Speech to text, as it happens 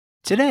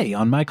Today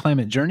on My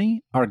Climate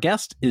Journey, our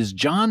guest is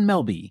John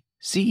Melby,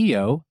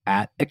 CEO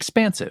at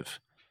Xpansiv.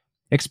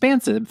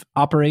 Xpansiv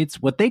operates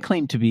what they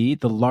claim to be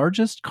the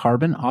largest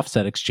carbon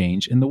offset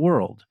exchange in the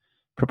world,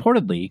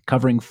 purportedly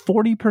covering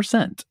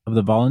 40% of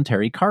the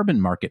voluntary carbon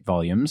market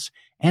volumes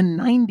and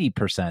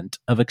 90%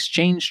 of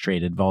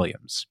exchange-traded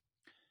volumes.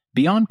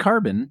 Beyond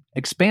carbon,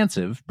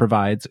 Xpansiv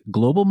provides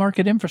global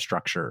market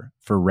infrastructure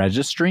for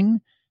registering,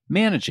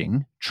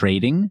 managing,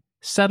 trading,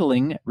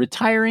 settling,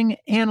 retiring,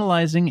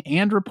 analyzing,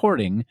 and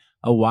reporting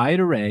a wide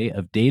array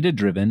of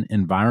data-driven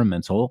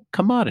environmental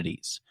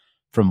commodities,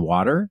 from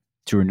water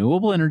to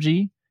renewable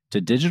energy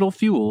to digital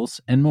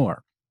fuels and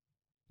more.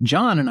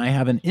 John and I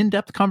have an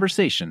in-depth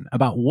conversation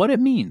about what it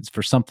means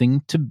for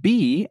something to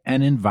be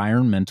an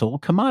environmental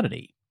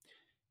commodity,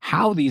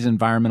 how these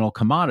environmental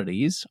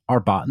commodities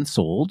are bought and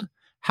sold,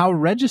 how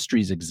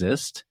registries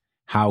exist,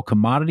 how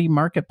commodity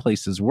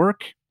marketplaces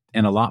work,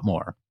 and a lot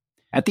more.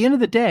 At the end of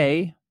the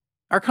day,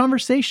 our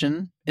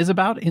conversation is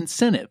about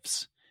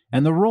incentives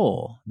and the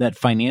role that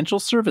financial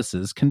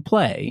services can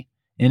play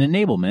in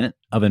enablement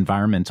of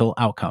environmental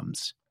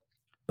outcomes.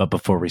 But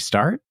before we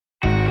start,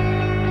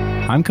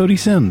 I'm Cody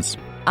Sims.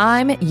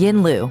 I'm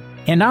Yin Lu.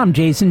 And I'm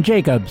Jason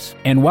Jacobs.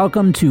 And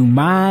welcome to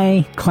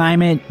My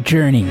Climate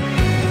Journey.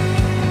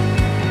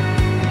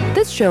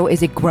 This show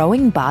is a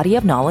growing body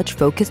of knowledge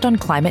focused on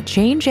climate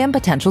change and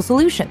potential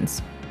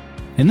solutions.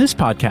 In this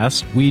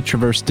podcast, we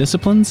traverse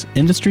disciplines,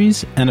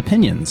 industries, and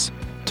opinions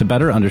to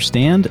better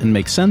understand and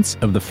make sense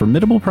of the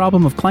formidable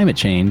problem of climate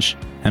change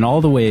and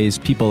all the ways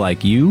people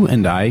like you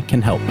and I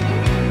can help.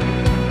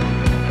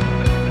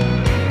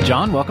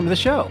 John, welcome to the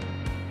show.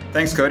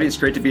 Thanks, Cody. It's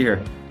great to be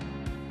here.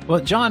 Well,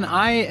 John,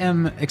 I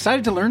am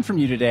excited to learn from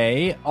you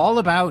today all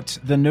about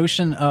the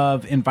notion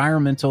of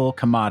environmental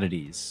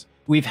commodities.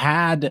 We've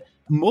had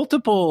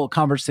multiple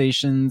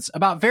conversations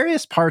about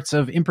various parts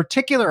of, in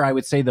particular, I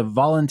would say the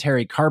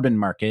voluntary carbon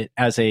market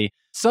as a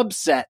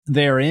subset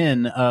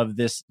therein of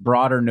this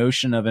broader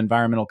notion of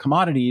environmental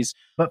commodities.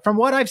 But from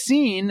what I've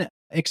seen,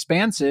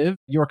 Xpansiv,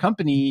 your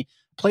company,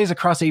 plays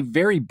across a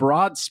very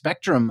broad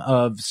spectrum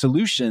of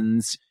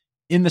solutions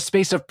in the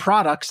space of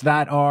products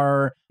that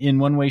are, in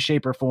one way,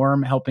 shape, or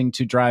form, helping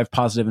to drive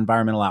positive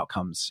environmental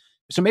outcomes.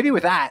 So maybe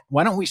with that,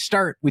 why don't we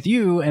start with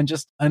you and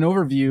just an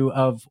overview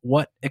of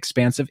what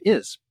Xpansiv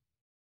is?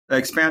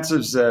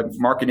 Xpansiv's a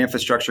market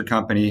infrastructure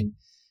company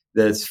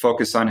that's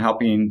focused on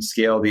helping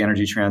scale the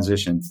energy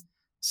transition.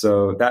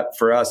 So that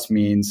for us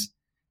means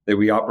that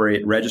we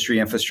operate registry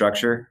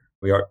infrastructure.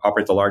 We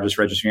operate the largest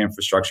registry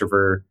infrastructure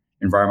for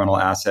environmental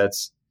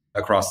assets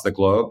across the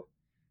globe.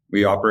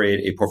 We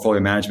operate a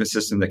portfolio management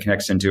system that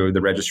connects into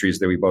the registries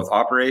that we both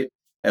operate,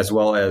 as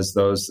well as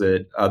those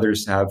that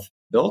others have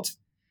built,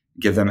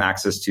 give them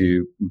access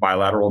to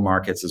bilateral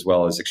markets as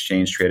well as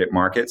exchange-traded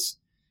markets.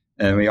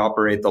 And we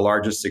operate the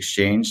largest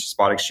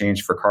spot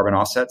exchange for carbon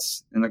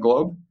offsets in the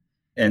globe.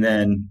 And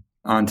then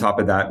on top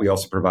of that, we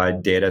also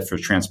provide data for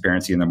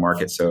transparency in the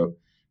market. So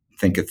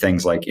think of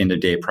things like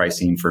end-of-day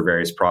pricing for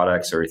various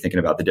products, or thinking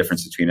about the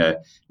difference between a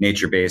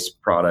nature-based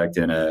product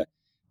and a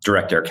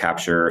direct air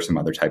capture or some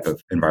other type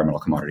of environmental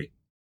commodity.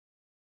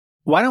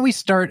 Why don't we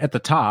start at the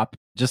top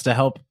just to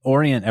help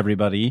orient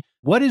everybody?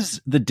 What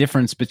is the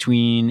difference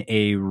between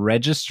a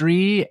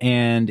registry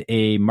and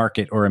a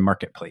market or a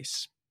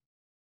marketplace?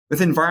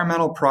 With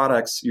environmental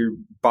products, you're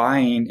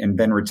buying and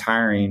then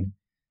retiring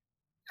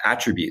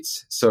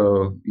attributes.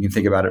 So you can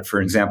think about it, for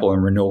example,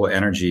 in renewable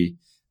energy,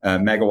 a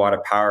megawatt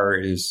of power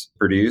is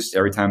produced.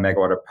 Every time a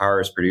megawatt of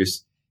power is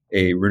produced,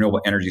 a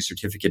renewable energy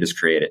certificate is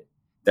created.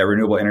 That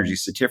renewable energy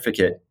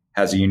certificate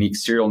has a unique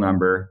serial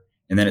number,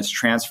 and then it's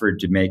transferred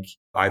to make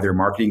either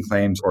marketing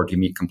claims or to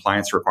meet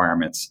compliance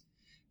requirements.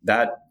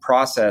 That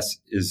process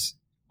is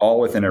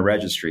all within a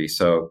registry.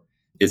 So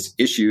it's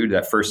issued,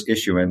 that first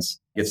issuance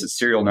gets its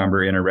serial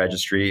number in a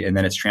registry, and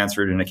then it's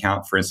transferred in an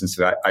account. For instance,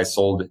 if I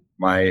sold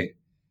my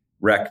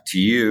rec to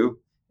you,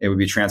 it would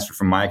be transferred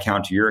from my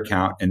account to your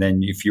account. And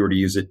then if you were to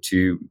use it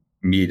to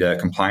meet a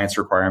compliance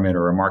requirement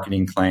or a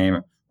marketing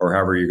claim or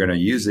however you're going to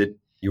use it,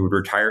 you would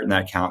retire it in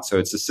that account. So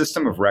it's a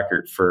system of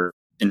record for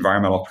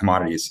environmental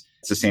commodities.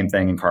 It's the same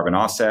thing in carbon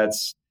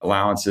offsets,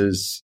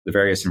 allowances, the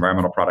various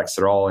environmental products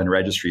that are all in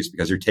registries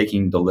because you're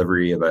taking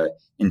delivery of an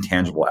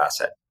intangible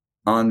asset.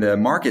 On the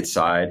market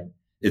side,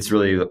 it's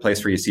really the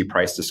place where you see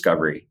price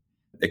discovery.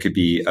 It could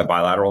be a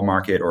bilateral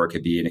market or it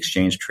could be an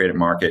exchange-traded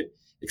market.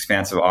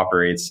 Xpansiv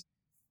operates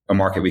a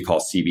market we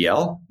call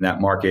CBL. That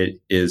market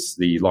is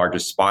the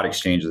largest spot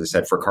exchange, as I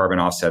said, for carbon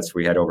offsets.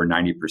 We had over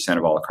 90%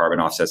 of all the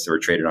carbon offsets that were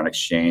traded on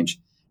exchange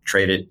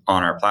traded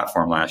on our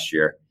platform last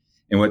year.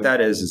 And what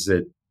that is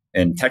that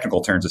in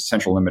technical terms, a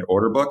central limit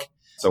order book.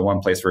 So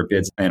one place where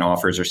bids and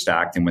offers are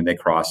stacked, and when they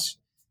cross,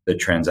 the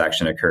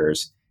transaction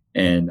occurs.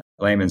 In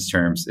layman's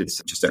terms,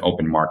 it's just an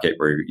open market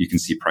where you can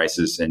see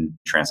prices and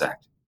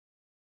transact.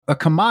 A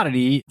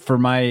commodity, for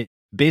my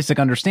basic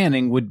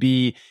understanding, would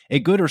be a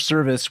good or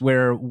service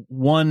where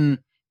one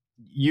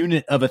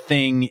unit of a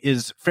thing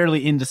is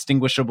fairly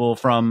indistinguishable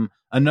from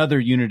another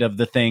unit of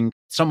the thing,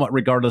 somewhat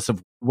regardless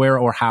of where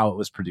or how it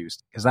was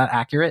produced. Is that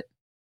accurate?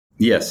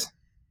 Yes.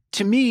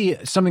 To me,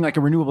 something like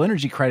a renewable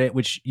energy credit,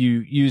 which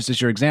you used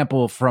as your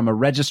example from a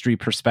registry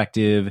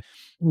perspective,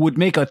 would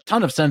make a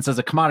ton of sense as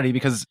a commodity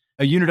because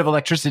a unit of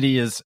electricity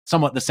is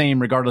somewhat the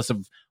same regardless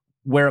of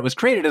where it was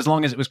created, as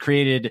long as it was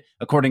created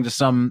according to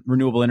some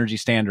renewable energy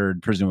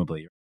standard,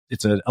 presumably.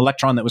 It's an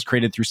electron that was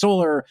created through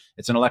solar.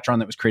 It's an electron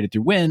that was created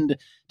through wind. It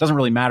doesn't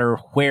really matter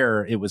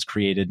where it was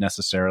created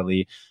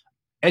necessarily.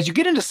 As you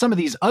get into some of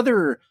these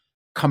other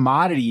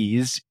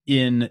commodities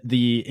in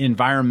the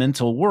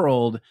environmental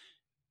world,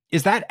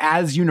 is that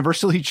as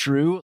universally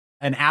true?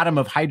 An atom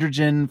of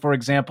hydrogen, for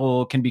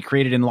example, can be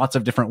created in lots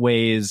of different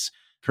ways.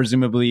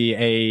 Presumably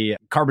a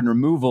carbon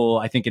removal,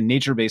 I think in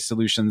nature-based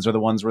solutions are the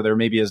ones where there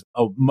maybe is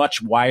a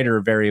much wider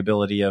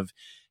variability of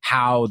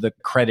how the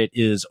credit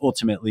is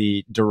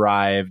ultimately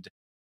derived.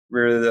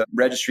 We're the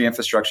registry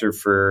infrastructure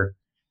for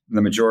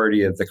the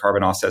majority of the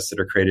carbon offsets that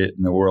are created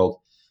in the world.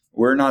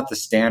 We're not the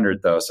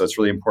standard though, so it's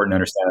really important to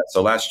understand it.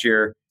 So last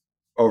year,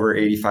 over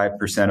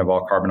 85% of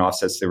all carbon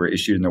offsets that were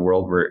issued in the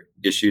world were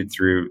issued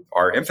through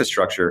our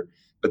infrastructure.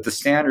 But the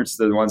standards,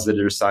 the ones that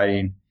are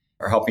deciding,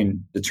 are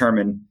helping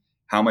determine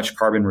how much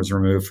carbon was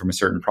removed from a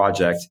certain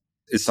project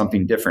is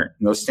something different.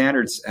 And those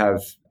standards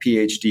have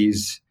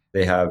PhDs,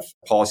 they have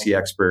policy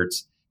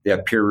experts, they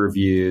have peer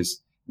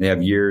reviews, they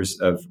have years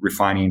of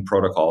refining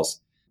protocols.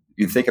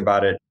 You can think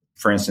about it,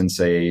 for instance,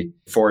 a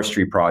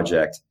forestry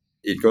project.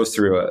 It goes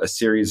through a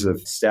series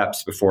of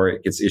steps before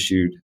it gets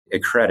issued a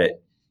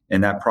credit.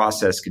 And that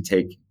process could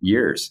take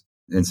years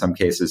in some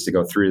cases to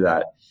go through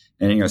that.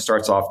 And, it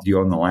starts off, do you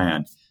own the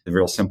land? The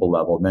real simple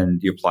level. And then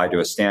you apply to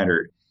a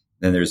standard.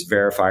 Then there's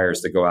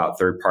verifiers that go out,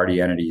 third-party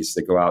entities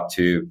that go out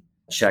to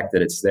check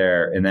that it's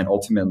there. And then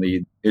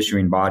ultimately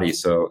issuing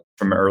bodies. So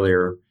from an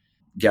earlier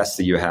guest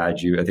that you had,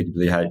 I think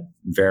you had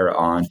Vera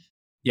on.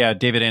 Yeah,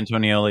 David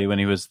Antonioli when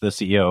he was the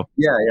CEO.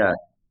 Yeah.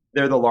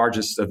 They're the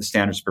largest of the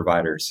standards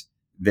providers.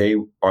 They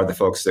are the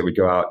folks that would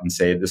go out and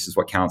say, this is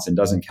what counts and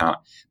doesn't count.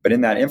 But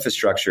in that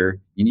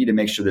infrastructure, you need to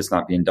make sure that's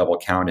not being double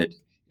counted.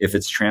 If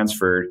it's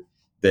transferred,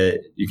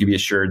 that you can be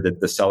assured that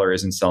the seller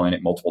isn't selling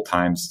it multiple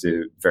times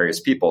to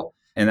various people.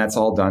 And that's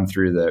all done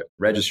through the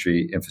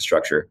registry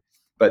infrastructure.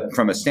 But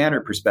from a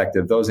standard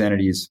perspective, those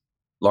entities,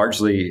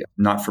 largely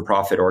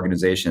not-for-profit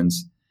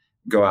organizations,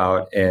 go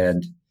out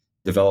and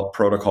develop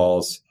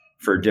protocols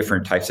for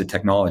different types of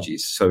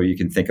technologies. So you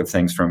can think of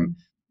things from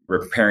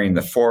repairing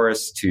the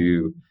forest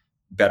to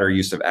better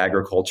use of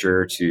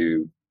agriculture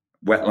to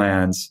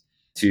wetlands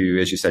to,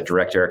 as you said,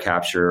 direct air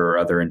capture or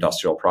other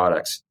industrial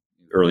products.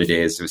 Early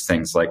days, it was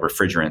things like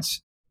refrigerants.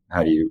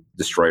 How do you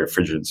destroy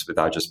refrigerants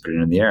without just putting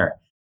it in the air?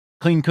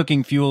 Clean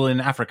cooking fuel in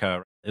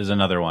Africa is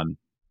another one.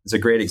 It's a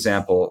great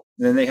example.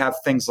 And then they have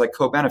things like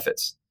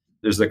co-benefits.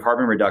 There's the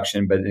carbon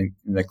reduction, but in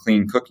the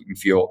clean cooking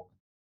fuel,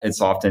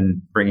 it's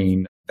often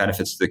bringing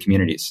benefits to the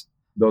communities.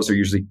 Those are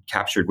usually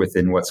captured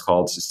within what's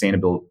called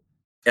sustainable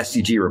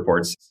SDG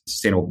reports,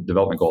 Sustainable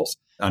Development Goals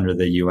under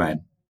the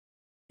UN.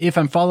 If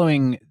I'm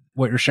following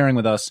what you're sharing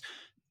with us,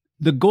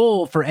 the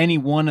goal for any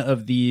one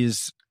of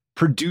these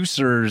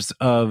producers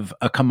of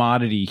a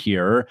commodity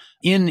here,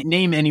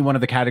 name any one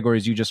of the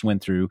categories you just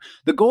went through,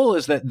 the goal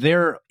is that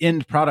their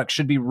end product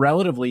should be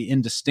relatively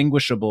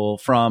indistinguishable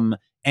from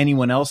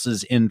anyone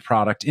else's end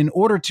product in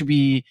order to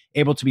be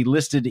able to be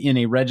listed in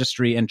a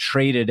registry and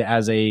traded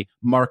as a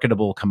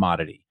marketable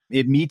commodity.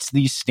 It meets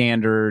these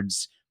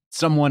standards.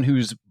 Someone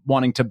who's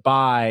wanting to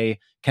buy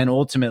can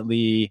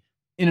ultimately,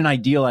 in an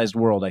idealized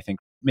world, I think,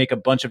 make a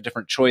bunch of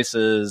different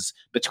choices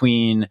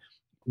between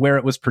where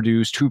it was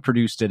produced, who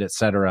produced it, et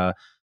cetera.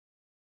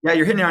 Yeah,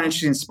 you're hitting on an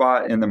interesting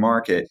spot in the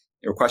market.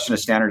 A question of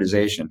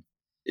standardization.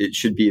 It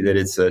should be that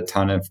it's a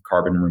ton of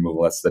carbon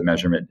removal. That's the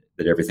measurement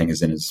that everything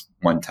is in, is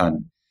 1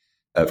 ton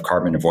of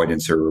carbon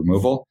avoidance or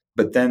removal.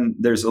 But then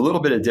there's a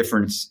little bit of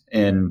difference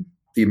in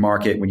the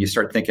market when you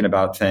start thinking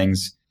about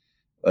things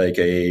like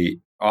a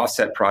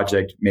offset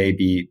project may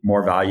be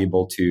more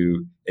valuable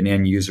to an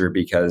end user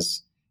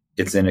because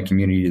it's in a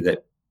community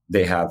that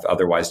they have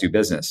otherwise do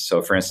business.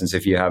 So for instance,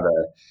 if you have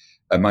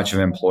a bunch of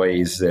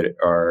employees that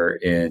are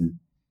in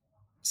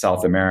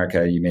South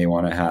America, you may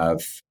want to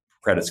have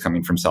credits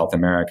coming from South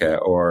America,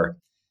 or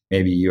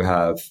maybe you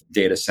have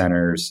data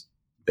centers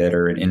that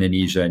are in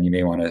Indonesia and you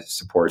may want to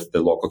support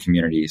the local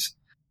communities.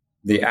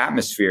 The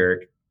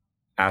atmospheric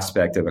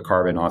aspect of a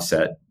carbon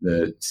offset,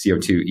 the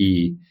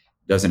CO2e,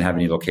 doesn't have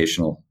any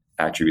locational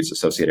attributes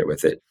associated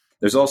with it.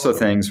 There's also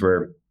things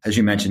where, as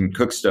you mentioned,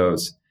 cook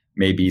stoves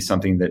may be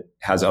something that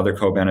has other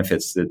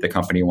co-benefits that the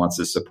company wants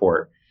to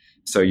support.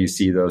 So you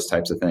see those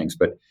types of things.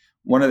 But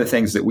one of the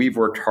things that we've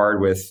worked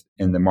hard with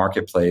in the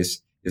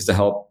marketplace is to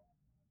help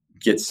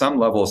get some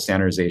level of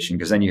standardization,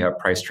 because then you have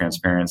price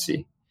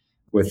transparency.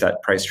 With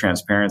that price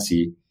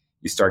transparency,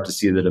 you start to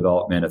see the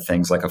development of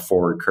things like a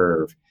forward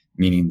curve,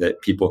 meaning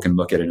that people can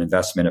look at an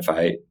investment. If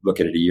I look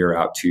at it a year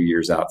out, 2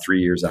 years out,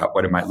 3 years out,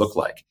 what it might look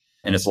like.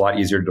 And it's a lot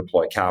easier to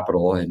deploy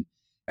capital. And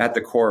at the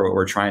core, what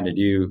we're trying to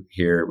do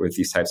here with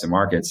these types of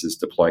markets is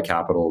deploy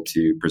capital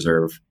to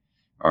preserve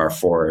our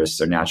forests,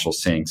 our natural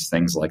sinks,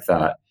 things like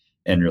that,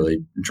 and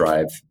really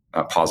drive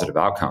a positive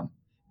outcome,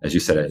 as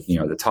you said at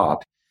the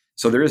top.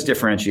 So there is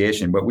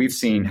differentiation. What we've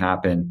seen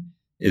happen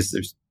is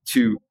there's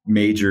two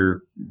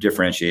major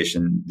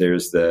differentiation.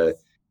 There's the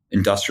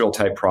industrial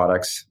type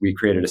products. We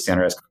created a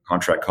standardized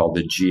contract called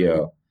the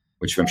GEO,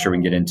 which I'm sure we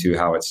can get into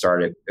how it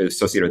started,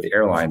 associated with the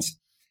airlines.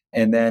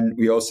 And then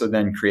we also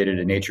then created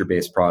a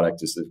nature-based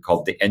product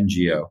called the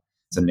NGO.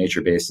 It's a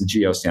nature-based. The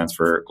GEO stands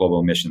for Global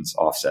Emissions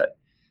Offset.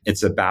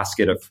 It's a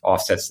basket of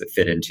offsets that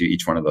fit into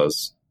each one of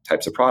those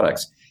types of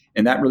products.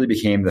 And that really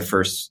became the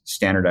first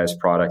standardized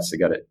products that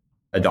got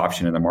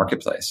adoption in the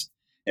marketplace.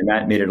 And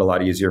that made it a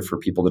lot easier for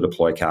people to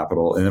deploy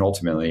capital. And then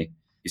ultimately,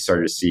 you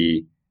started to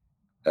see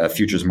a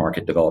futures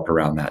market develop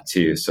around that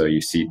too. So you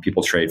see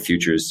people trade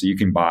futures. So you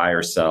can buy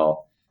or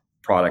sell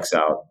products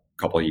out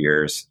a couple of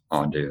years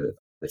onto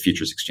the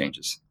futures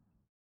exchanges.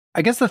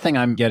 I guess the thing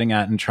I'm getting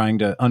at and trying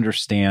to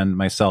understand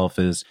myself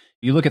is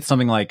you look at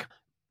something like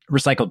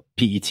recycled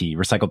PET,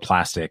 recycled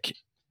plastic.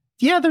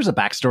 Yeah, there's a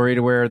backstory to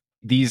where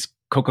these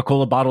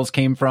Coca-Cola bottles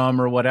came from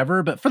or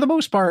whatever. But for the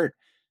most part,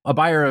 a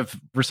buyer of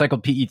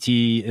recycled PET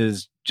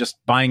is just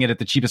buying it at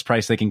the cheapest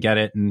price they can get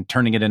it and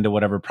turning it into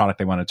whatever product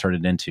they want to turn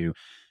it into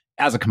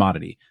as a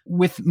commodity.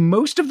 With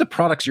most of the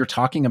products you're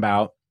talking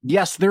about,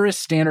 yes, there is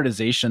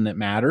standardization that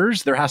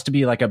matters. There has to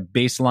be like a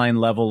baseline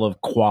level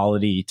of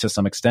quality to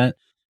some extent.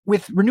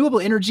 With renewable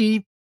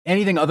energy,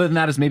 anything other than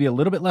that is maybe a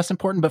little bit less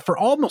important. But for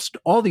almost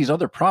all these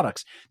other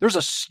products, there's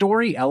a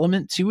story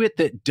element to it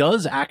that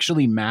does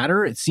actually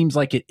matter. It seems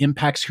like it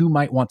impacts who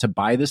might want to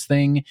buy this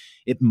thing.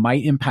 It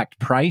might impact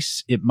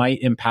price. It might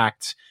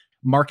impact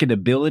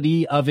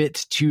marketability of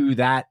it to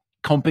that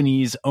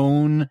company's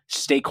own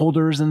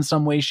stakeholders in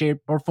some way,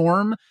 shape, or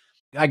form.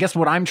 I guess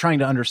what I'm trying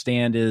to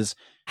understand is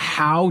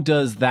how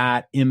does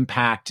that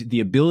impact the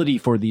ability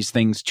for these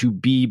things to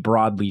be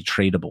broadly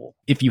tradable?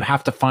 If you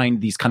have to find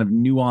these kind of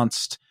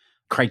nuanced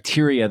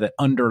criteria that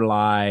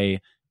underlie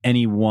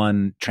any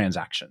one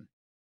transaction.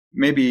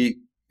 Maybe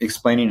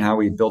explaining how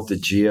we built the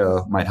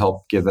GEO might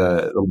help give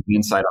a little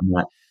insight on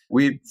that.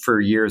 We,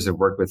 for years, have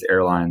worked with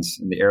airlines,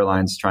 and the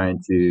airlines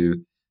trying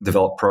to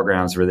develop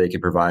programs where they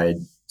could provide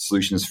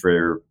solutions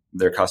for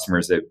their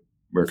customers that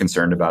were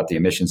concerned about the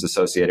emissions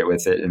associated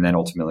with it, and then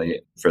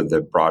ultimately for the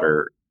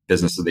broader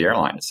business of the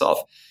airline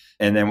itself.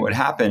 And then what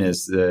happened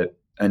is that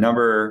a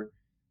number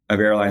of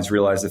airlines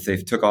realized that if they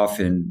took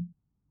off in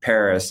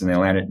Paris and they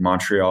landed in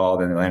Montreal,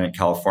 then they landed in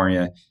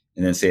California,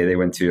 and then say they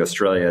went to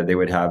Australia, they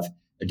would have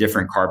a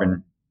different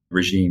carbon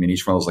regime in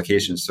each one of those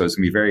locations. So it's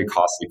going to be very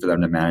costly for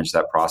them to manage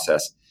that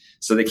process.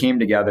 So they came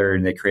together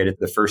and they created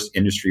the first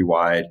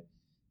industry-wide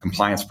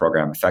compliance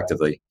program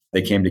effectively.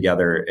 They came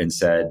together and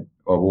said,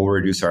 well, we'll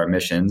reduce our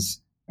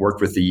emissions,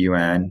 worked with the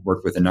UN,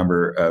 worked with a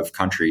number of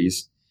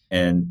countries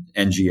and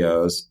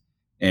NGOs,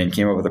 and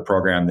came up with a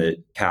program that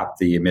capped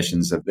the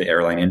emissions of the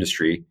airline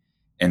industry.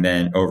 And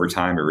then over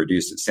time, it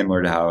reduced it,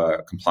 similar to how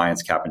a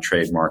compliance cap and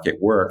trade market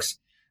works.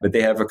 But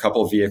they have a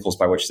couple of vehicles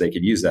by which they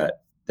could use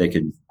that. They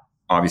could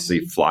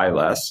obviously fly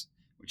less,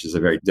 which is a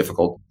very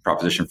difficult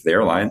proposition for the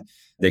airline.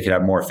 They could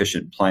have more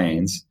efficient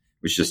planes,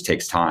 which just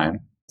takes time.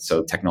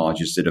 So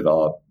technologies to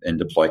develop and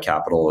deploy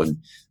capital and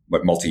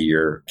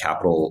multi-year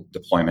capital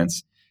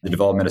deployments. The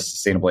development of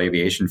sustainable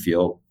aviation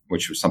fuel,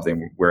 which was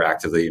something we're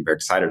actively and very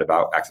excited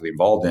about, actively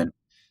involved in.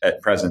 At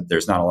present,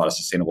 there's not a lot of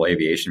sustainable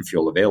aviation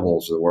fuel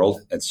available to the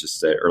world. It's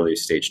just an early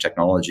stage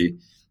technology.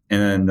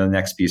 And then the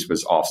next piece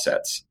was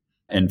offsets.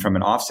 And from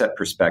an offset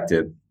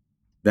perspective,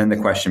 then the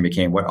question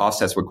became what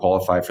offsets would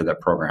qualify for that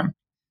program.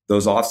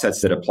 Those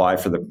offsets that apply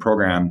for the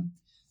program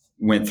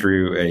went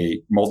through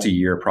a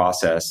multi-year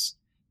process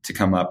to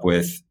come up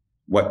with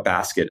what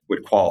basket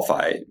would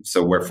qualify.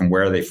 So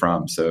where are they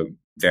from? So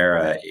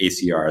Vera,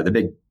 ACR, the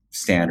big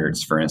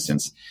standards, for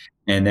instance.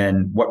 And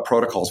then what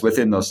protocols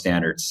within those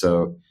standards.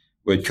 So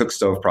would cook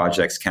stove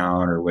projects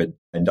count or would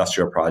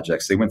industrial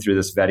projects? They went through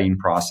this vetting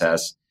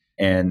process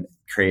and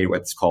created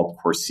what's called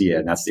CORSIA,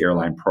 and that's the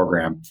airline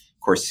program,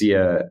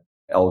 CORSIA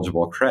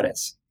eligible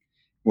credits.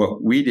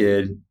 What we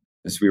did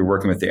is we were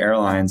working with the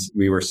airlines.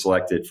 We were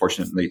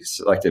fortunately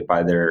selected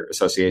by their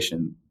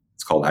association.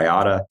 It's called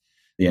IATA,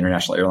 the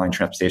International Airline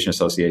Transportation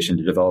Association,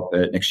 to develop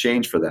an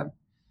exchange for them.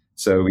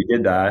 So we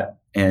did that.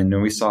 And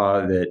then we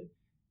saw that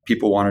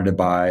people wanted to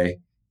buy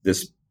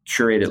this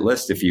curated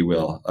list, if you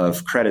will,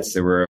 of credits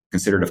that were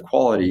considered of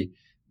quality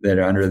that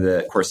are under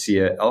the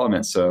CORSIA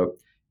element. So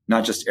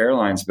not just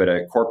airlines, but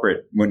a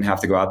corporate wouldn't have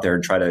to go out there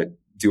and try to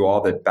do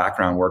all the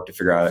background work to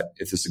figure out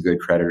if this is a good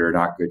credit or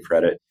not good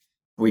credit.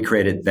 We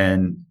created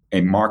then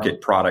a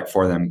market product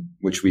for them,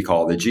 which we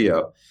call the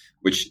GEO,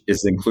 which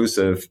is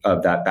inclusive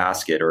of that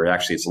basket, or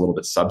actually it's a little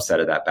bit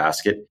subset of that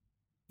basket.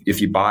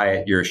 If you buy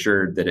it, you're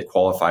assured that it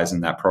qualifies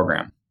in that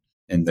program,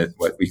 in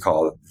what we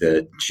call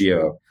the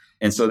GEO.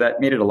 And so that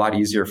made it a lot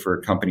easier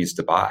for companies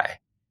to buy.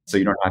 So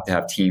you don't have to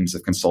have teams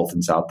of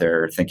consultants out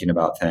there thinking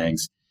about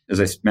things. As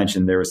I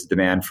mentioned, there was a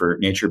demand for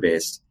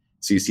nature-based.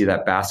 So you see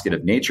that basket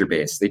of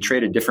nature-based. They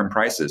trade at different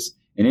prices.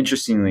 And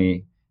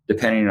interestingly,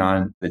 depending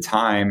on the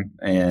time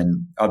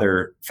and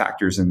other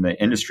factors in the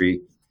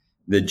industry,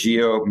 the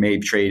GEO may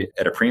trade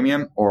at a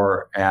premium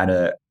or at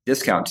a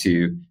discount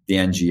to the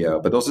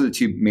NGO. But those are the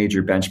two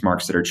major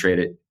benchmarks that are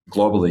traded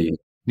globally.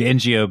 The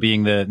NGO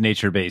being the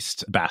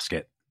nature-based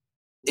basket.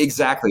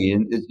 Exactly.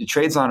 And it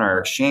trades on our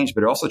exchange,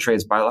 but it also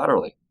trades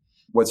bilaterally.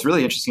 What's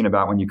really interesting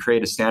about when you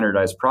create a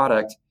standardized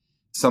product,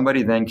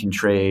 somebody then can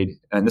trade,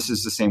 and this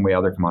is the same way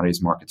other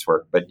commodities markets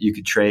work, but you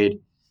could trade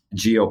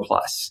Geo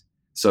Plus.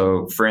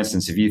 So for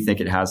instance, if you think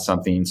it has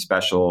something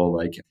special,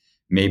 like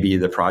maybe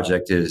the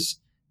project is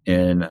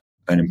in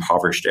an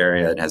impoverished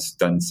area and has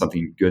done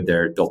something good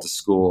there, built a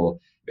school,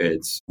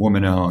 it's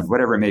woman owned,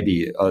 whatever it may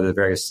be, the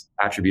various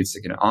attributes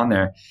that get on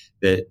there,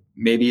 that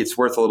maybe it's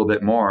worth a little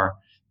bit more,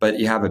 but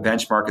you have a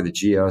benchmark of the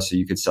Geo. So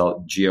you could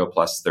sell Geo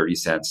plus 30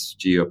 cents,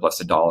 Geo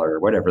plus $1, or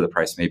whatever the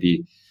price may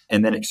be.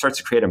 And then it starts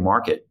to create a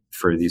market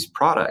for these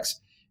products.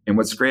 And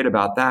what's great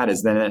about that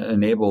is then it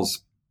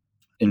enables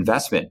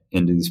investment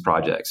into these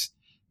projects,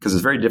 because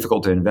it's very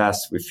difficult to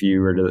invest if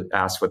you were to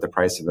ask what the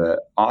price of an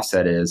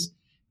offset is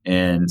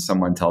and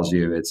someone tells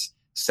you it's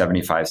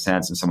 75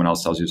 cents and someone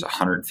else tells you it's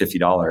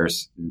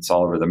 $150 and it's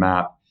all over the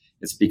map.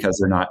 It's because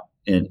they're not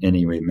in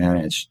any way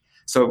managed.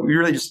 So we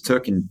really just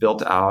took and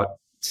built out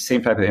the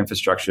same type of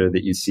infrastructure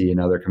that you see in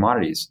other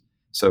commodities.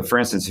 So for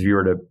instance, if you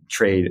were to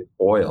trade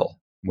oil,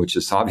 which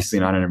is obviously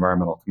not an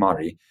environmental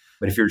commodity,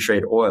 but if you were to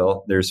trade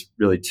oil, there's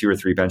really 2 or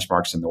 3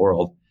 benchmarks in the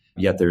world,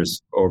 yet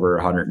there's over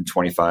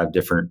 125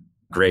 different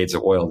grades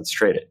of oil that's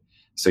traded.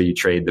 So you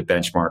trade the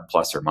benchmark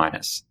plus or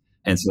minus.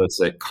 And so it's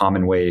a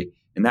common way,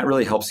 and that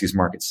really helps these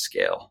markets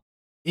scale.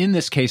 In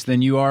this case,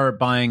 then you are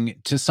buying,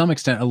 to some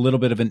extent, a little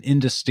bit of an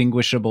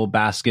indistinguishable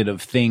basket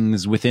of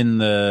things within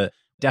the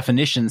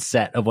definition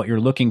set of what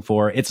you're looking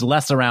for. It's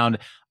less around,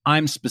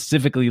 I'm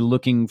specifically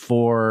looking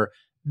for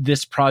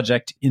this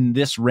project in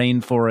this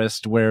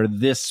rainforest where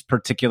this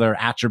particular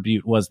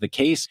attribute was the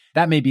case.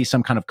 That may be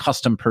some kind of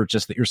custom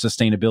purchase that your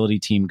sustainability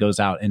team goes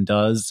out and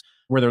does,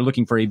 where they're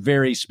looking for a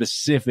very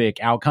specific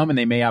outcome and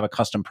they may have a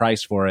custom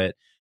price for it.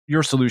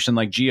 Your solution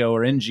like Geo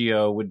or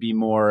NGO would be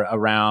more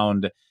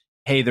around,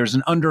 hey, there's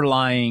an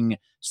underlying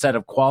set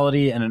of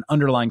quality and an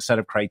underlying set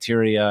of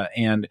criteria,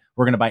 and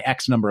we're going to buy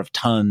X number of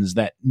tons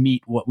that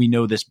meet what we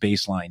know this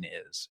baseline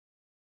is.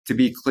 To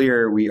be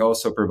clear, we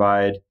also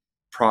provide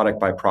product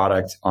by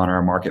product on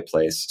our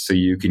marketplace. So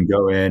you can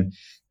go in.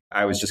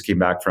 I just came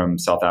back from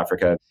South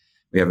Africa.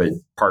 We have a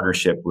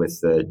partnership with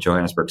the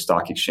Johannesburg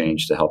Stock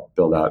Exchange to help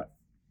build out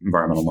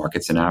environmental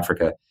markets in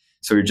Africa.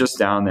 So you're just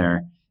down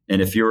there.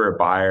 And if you're a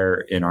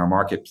buyer in our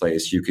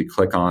marketplace, you could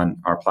click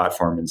on our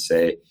platform and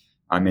say,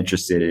 I'm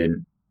interested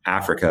in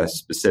Africa,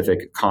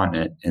 specific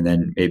continent, and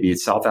then maybe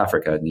it's South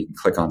Africa, and you can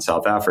click on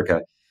South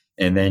Africa.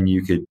 And then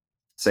you could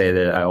say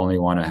that I only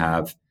want to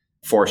have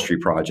forestry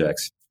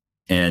projects,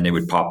 and it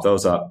would pop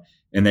those up.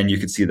 And then you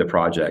could see the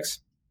projects,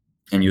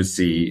 and you'd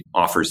see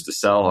offers to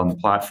sell on the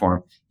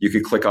platform. You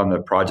could click on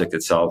the project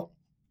itself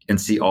and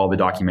see all the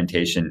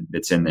documentation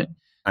that's in it.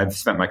 I've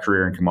spent my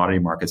career in commodity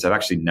markets. I've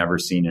actually never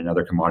seen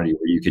another commodity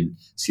where you can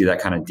see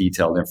that kind of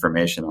detailed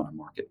information on a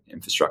market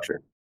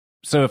infrastructure.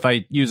 So if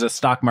I use a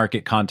stock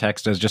market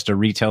context as just a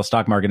retail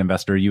stock market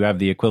investor, you have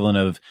the equivalent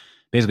of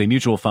basically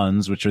mutual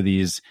funds, which are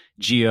these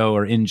Geo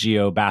or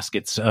NGO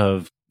baskets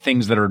of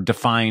things that are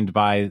defined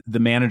by the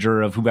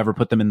manager of whoever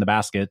put them in the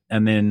basket.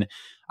 And then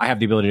I have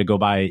the ability to go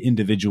buy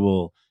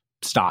individual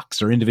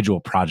stocks or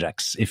individual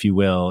projects, if you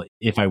will,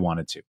 if I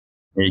wanted to.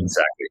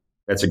 Exactly.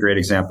 That's a great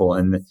example.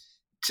 And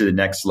to the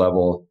next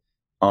level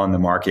on the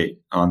market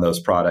on those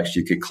products,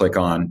 you could click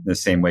on the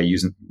same way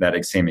using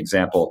that same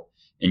example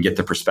and get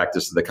the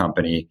prospectus of the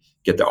company,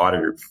 get the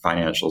auditor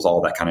financials, all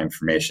that kind of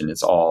information.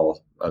 It's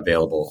all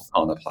available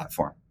on the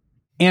platform.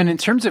 And in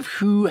terms of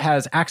who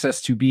has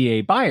access to be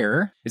a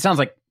buyer, it sounds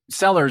like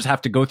sellers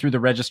have to go through the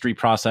registry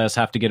process,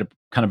 have to get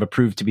kind of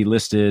approved to be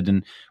listed.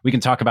 And we can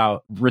talk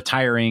about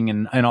retiring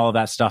and all of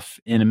that stuff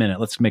in a minute.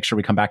 Let's make sure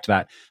we come back to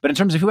that. But in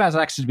terms of who has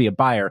access to be a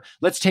buyer,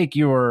 let's take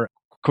your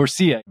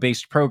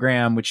Corsia-based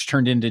program, which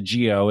turned into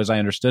Geo, as I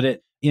understood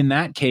it. In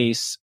that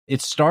case,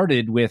 it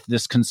started with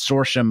this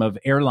consortium of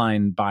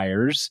airline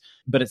buyers,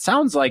 but it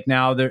sounds like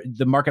now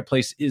the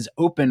marketplace is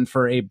open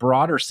for a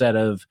broader set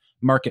of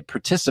market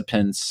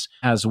participants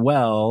as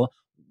well.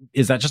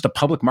 Is that just a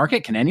public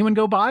market? Can anyone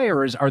go buy,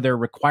 or are there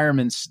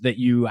requirements that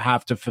you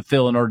have to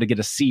fulfill in order to get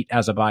a seat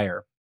as a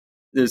buyer?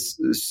 This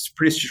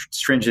pretty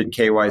stringent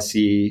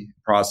KYC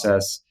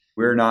process.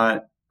 We're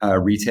not a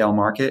retail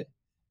market,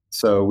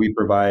 so we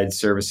provide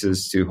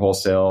services to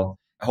wholesale.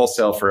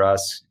 Wholesale for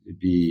us would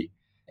be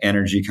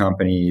energy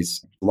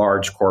companies,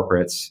 large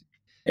corporates,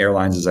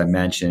 airlines, as I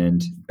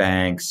mentioned,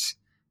 banks.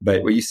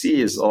 But what you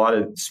see is a lot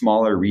of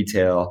smaller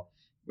retail,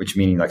 which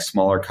meaning like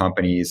smaller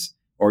companies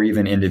or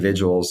even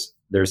individuals.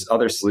 There's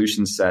other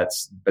solution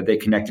sets, but they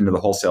connect into the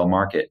wholesale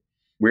market.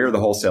 We're the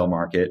wholesale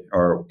market,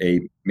 or a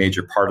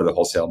major part of the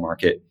wholesale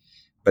market,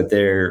 but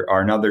there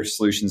are another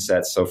solution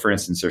sets. So for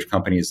instance, there's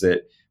companies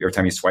that every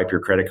time you swipe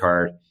your credit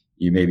card,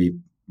 you maybe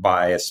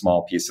buy a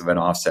small piece of an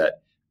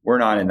offset. We're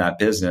not in that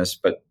business,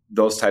 but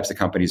those types of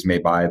companies may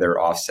buy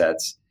their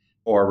offsets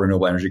or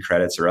renewable energy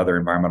credits or other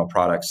environmental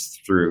products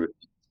through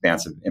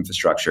Xpansiv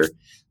infrastructure.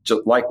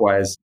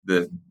 Likewise,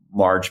 the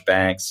large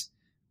banks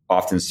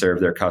often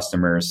serve their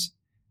customers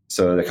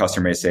So the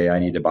customer may say, I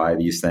need to buy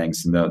these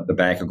things, and the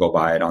bank will go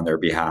buy it on their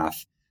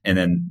behalf. And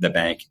then the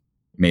bank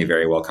may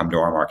very well come to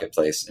our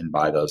marketplace and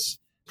buy those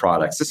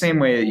products. The same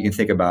way that you can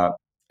think about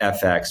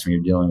FX when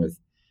you're dealing with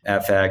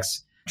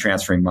FX,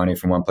 transferring money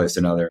from one place to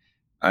another.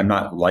 I'm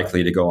not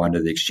likely to go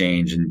onto the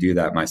exchange and do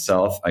that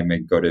myself. I may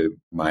go to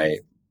my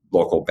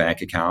local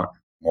bank account,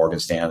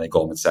 Morgan Stanley,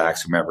 Goldman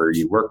Sachs, whomever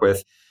you work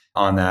with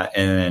on that,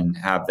 and then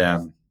have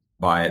them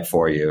buy it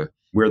for you.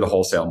 We're the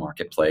wholesale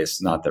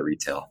marketplace, not the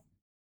retail.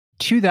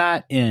 To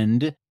that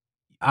end,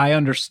 I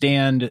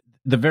understand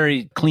the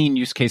very clean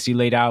use case you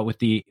laid out with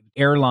the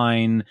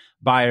airline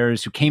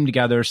buyers who came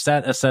together,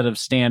 set a set of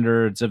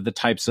standards of the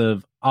types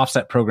of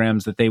offset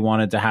programs that they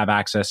wanted to have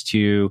access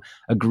to,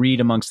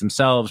 agreed amongst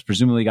themselves,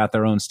 presumably got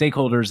their own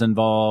stakeholders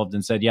involved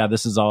and said, yeah,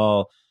 this is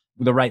all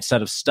the right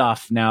set of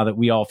stuff now that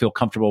we all feel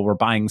comfortable we're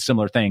buying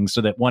similar things,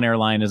 so that one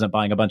airline isn't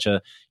buying a bunch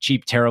of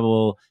cheap,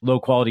 terrible, low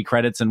quality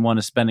credits and one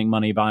is spending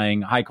money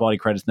buying high quality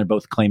credits and they're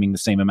both claiming the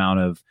same amount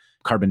of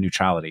carbon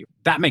neutrality.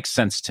 That makes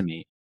sense to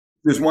me.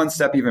 There's one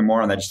step even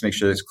more on that, just to make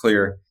sure it's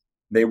clear.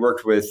 They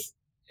worked with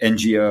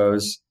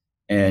NGOs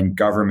and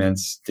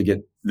governments to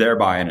get their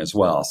buy-in as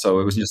well. So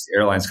it wasn't just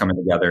airlines coming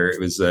together. It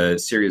was a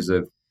series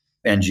of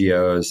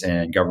NGOs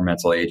and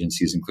governmental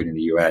agencies, including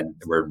the UN,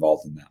 that were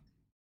involved in that.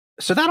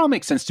 So that all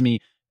makes sense to me.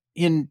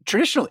 In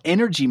traditional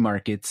energy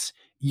markets,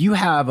 you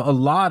have a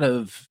lot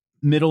of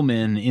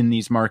middlemen in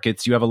these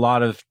markets. You have a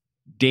lot of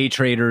day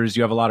traders.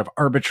 You have a lot of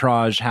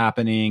arbitrage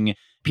happening,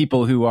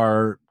 people who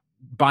are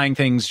buying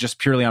things just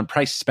purely on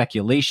price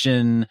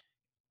speculation.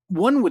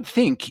 One would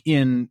think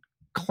in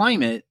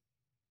climate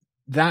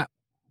that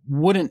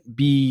wouldn't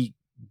be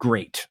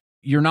great.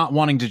 You're not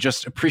wanting to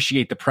just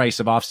appreciate the price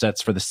of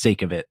offsets for the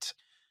sake of it.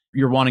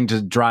 You're wanting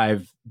to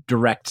drive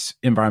direct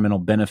environmental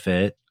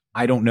benefit.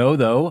 I don't know,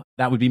 though.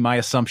 That would be my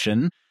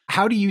assumption.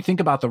 How do you think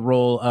about the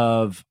role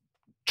of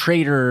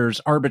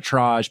traders,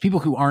 arbitrage, people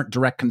who aren't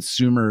direct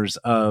consumers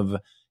of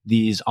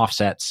these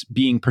offsets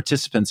being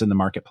participants in the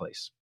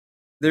marketplace?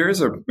 There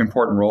is an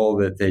important role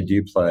that they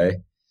do play.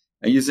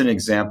 I use an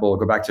example,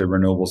 go back to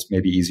renewables,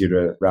 maybe easier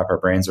to wrap our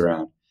brains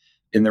around.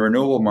 In the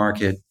renewable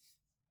market,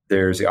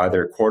 there's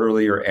either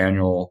quarterly or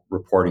annual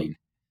reporting.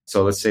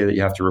 So let's say that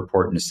you have to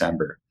report in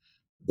December,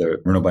 the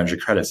renewable energy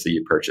credits that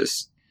you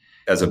purchase.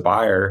 As a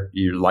buyer,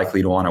 you're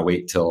likely to want to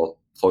wait till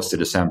close to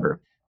December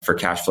for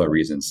cash flow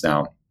reasons.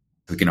 Now,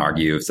 we can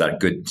argue is that a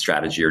good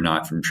strategy or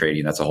not from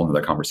trading. That's a whole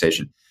other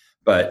conversation.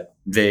 But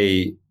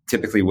they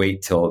typically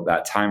wait till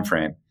that time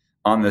frame.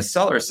 On the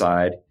seller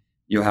side,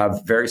 you'll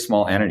have very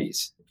small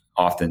entities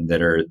often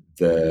that are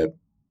the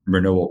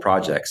renewable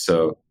projects.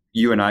 So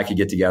you and I could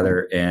get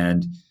together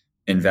and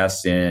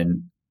invest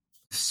in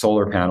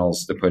solar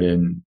panels to put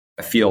in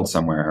a field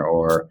somewhere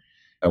or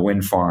a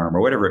wind farm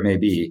or whatever it may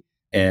be.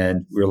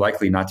 And we're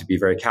likely not to be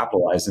very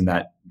capitalized in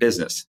that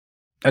business.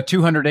 A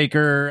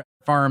 200-acre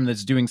farm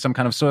that's doing some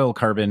kind of soil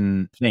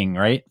carbon thing,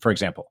 right? For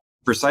example.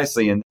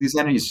 Precisely. And these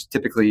entities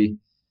typically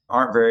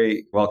aren't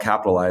very well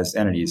capitalized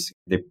entities.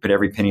 They put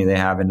every penny they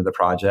have into the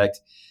project.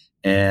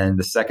 And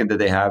the second that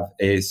they have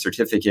a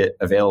certificate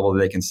available that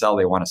they can sell,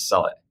 they want to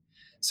sell it.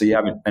 So you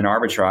have an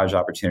arbitrage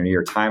opportunity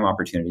or time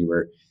opportunity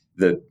where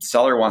the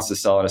seller wants to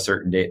sell at a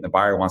certain date and the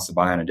buyer wants to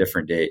buy on a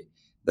different date.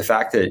 The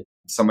fact that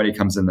somebody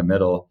comes in the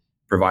middle,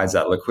 provides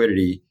that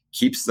liquidity,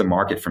 keeps the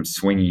market from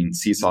swinging,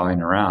 seesawing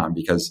around,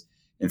 because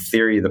in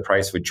theory, the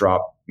price would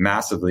drop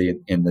massively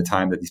in the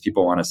time that these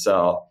people want to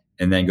sell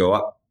and then go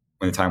up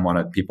when the time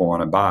people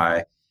want to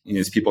buy.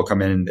 As people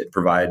come in that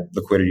provide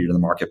liquidity to the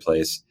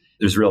marketplace,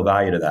 there's real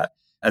value to that.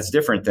 That's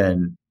different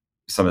than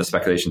some of the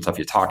speculation stuff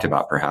you talked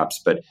about, perhaps,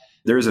 but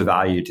there is a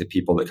value to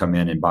people that come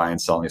in and buy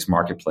and sell in this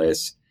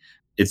marketplace.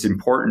 It's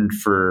important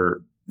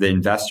for the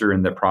investor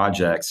in the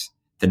projects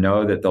to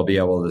know that they'll be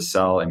able to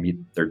sell and meet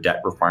their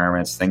debt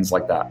requirements, things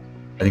like that.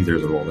 I think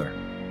there's a role there.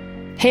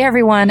 Hey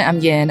everyone, I'm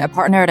Yin, a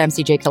partner at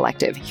MCJ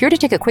Collective, here to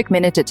take a quick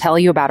minute to tell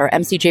you about our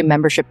MCJ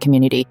membership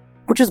community,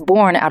 which was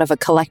born out of a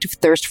collective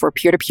thirst for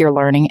peer-to-peer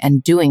learning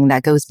and doing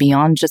that goes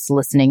beyond just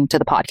listening to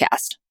the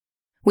podcast.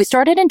 We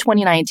started in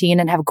 2019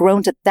 and have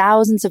grown to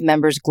thousands of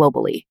members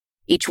globally.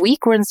 Each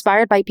week, we're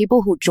inspired by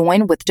people who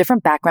join with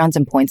different backgrounds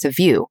and points of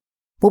view.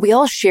 What we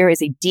all share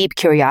is a deep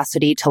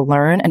curiosity to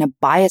learn and a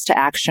bias to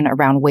action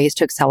around ways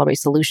to accelerate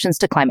solutions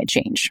to climate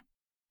change.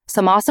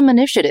 Some awesome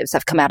initiatives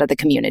have come out of the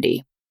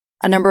community.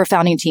 A number of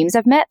founding teams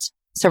have met,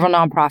 several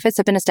nonprofits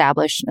have been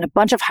established, and a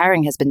bunch of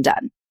hiring has been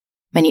done.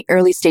 Many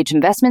early-stage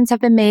investments have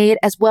been made,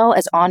 as well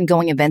as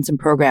ongoing events and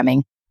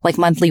programming, like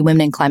monthly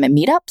Women in Climate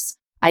meetups,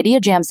 idea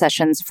jam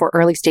sessions for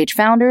early-stage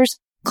founders,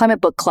 climate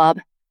book club,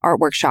 art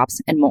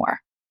workshops, and more.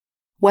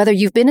 Whether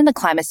you've been in the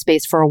climate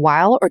space for a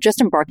while or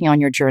just embarking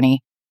on your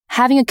journey,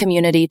 having a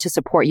community to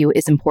support you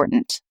is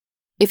important.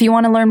 If you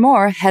want to learn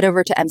more, head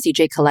over to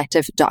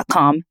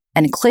mcjcollective.com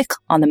and click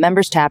on the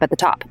Members tab at the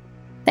top.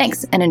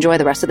 Thanks, and enjoy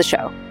the rest of the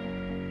show.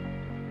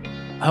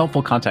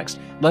 Helpful context.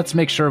 Let's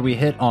make sure we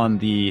hit on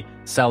the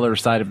seller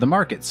side of the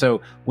market.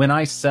 So when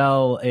I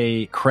sell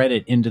a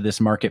credit into this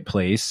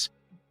marketplace,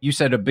 you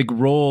said a big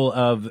role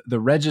of the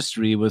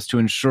registry was to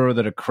ensure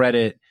that a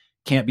credit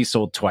can't be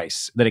sold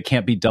twice, that it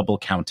can't be double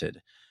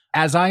counted.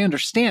 As I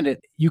understand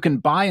it, you can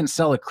buy and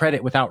sell a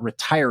credit without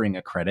retiring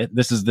a credit.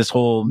 This is this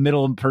whole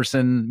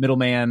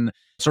middleman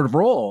sort of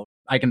role.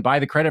 I can buy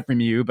the credit from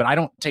you, but I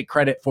don't take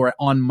credit for it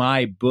on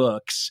my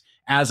books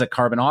as a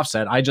carbon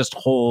offset. I just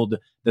hold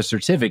the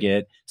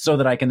certificate so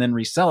that I can then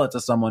resell it to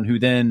someone who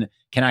then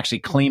can actually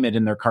claim it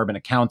in their carbon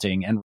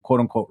accounting and quote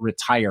unquote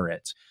retire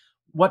it.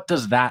 What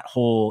does that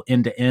whole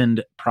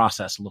end-to-end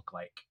process look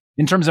like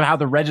in terms of how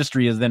the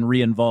registry is then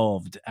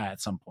re-involved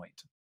at some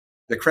point?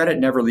 The credit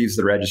never leaves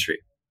the registry.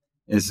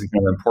 It's kind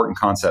of an important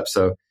concept.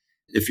 So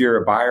if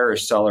you're a buyer or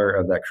seller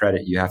of that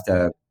credit, you have to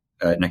have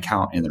an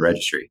account in the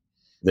registry.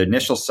 The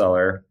initial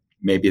seller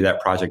may be that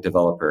project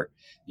developer.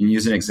 You can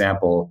use an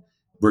example.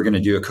 We're going to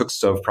do a cook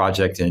stove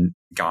project in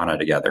Ghana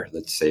together.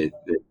 Let's say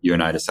that you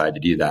and I decide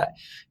to do that,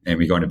 and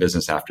we go into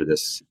business after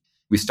this.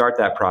 We start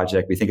that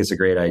project. We think it's a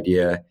great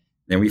idea.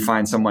 Then we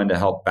find someone to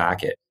help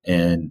back it.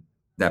 And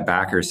that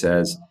backer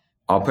says,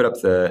 I'll put up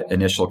the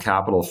initial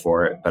capital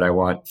for it, but I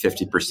want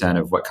 50%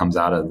 of what comes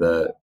out of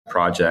the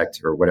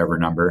project or whatever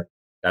number.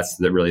 That's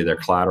really their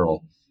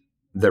collateral.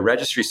 The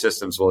registry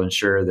systems will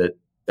ensure that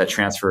that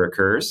transfer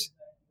occurs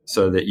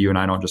so that you and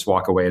I don't just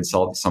walk away and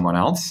sell it to someone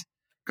else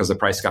because the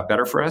price got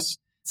better for us.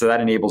 So that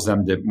enables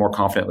them to more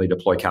confidently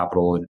deploy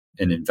capital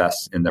and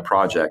invest in the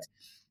project.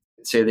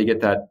 Say they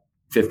get that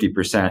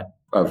 50%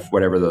 of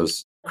whatever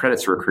those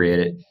credits were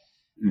created.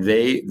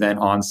 They then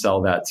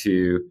on-sell that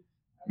to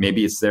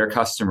maybe it's their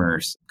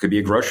customers. It could be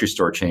a grocery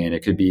store chain.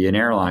 It could be an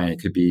airline.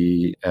 It could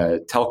be a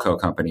telco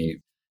company.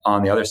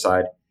 On the other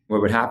side,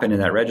 what would happen in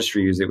that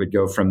registry is it would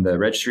go from the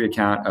registry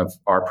account of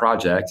our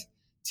project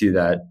to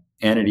that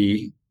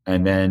entity,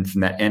 and then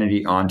from that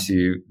entity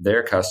onto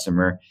their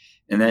customer.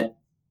 And then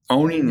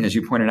owning, as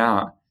you pointed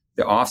out,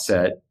 the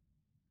offset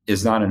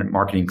is not a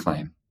marketing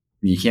claim.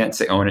 You can't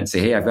say own it and say,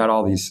 hey, I've got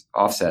all these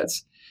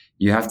offsets.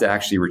 You have to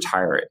actually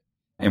retire it.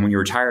 And when you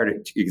retire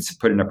it, it's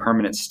put in a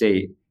permanent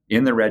state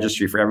in the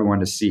registry for everyone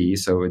to see.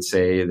 So it would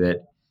say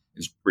that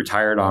it's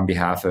retired on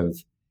behalf of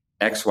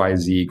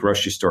XYZ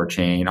grocery store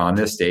chain on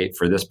this date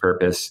for this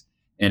purpose.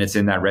 And it's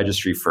in that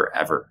registry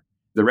forever.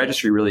 The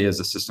registry really is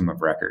a system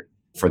of record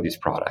for these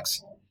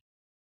products.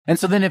 And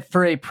so then if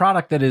for a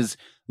product that is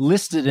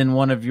listed in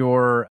one of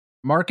your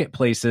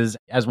marketplaces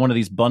as one of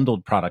these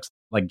bundled products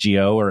like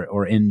GO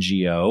or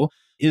NGO,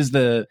 is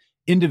the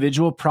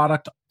individual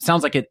product,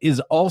 sounds like it is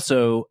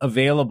also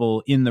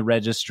available in the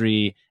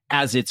registry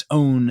as its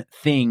own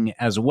thing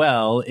as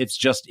well. It's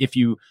just if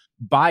you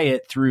buy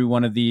it through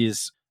one of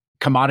these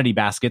commodity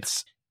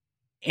baskets,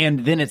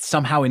 and then it's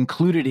somehow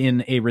included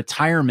in a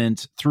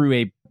retirement through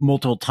a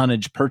multiple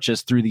tonnage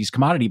purchase through these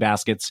commodity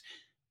baskets,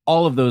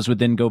 all of those would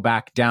then go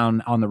back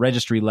down on the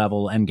registry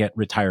level and get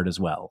retired as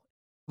well.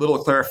 Little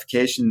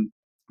clarification.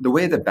 The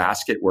way the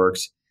basket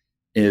works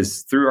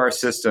is through our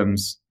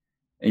systems,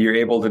 and you're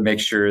able to make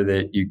sure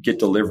that you get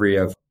delivery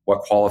of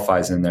what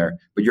qualifies in there,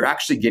 but you're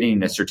actually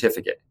getting a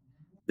certificate.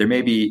 There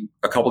may be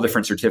a couple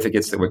different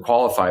certificates that would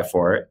qualify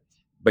for it,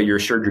 but you're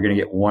assured you're going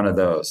to get one of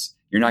those.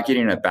 You're not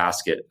getting a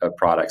basket of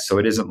products. So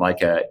it isn't like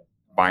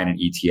buying an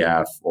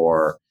ETF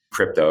or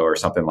crypto or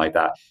something like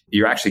that.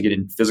 You're actually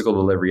getting physical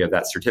delivery of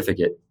that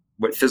certificate.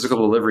 What physical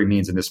delivery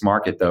means in this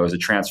market, though, is a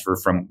transfer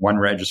from one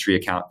registry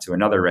account to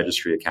another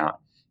registry account.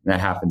 And that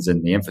happens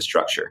in the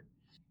infrastructure.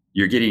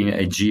 You're getting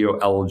a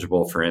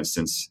geo-eligible, for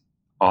instance,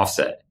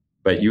 offset.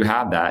 But you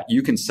have that.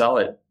 You can sell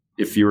it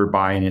if you were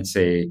buying it,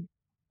 say,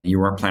 you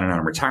weren't planning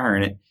on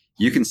retiring it.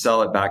 You can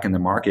sell it back in the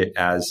market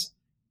as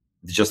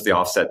just the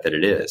offset that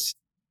it is.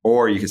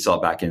 Or you can sell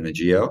it back in the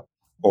geo,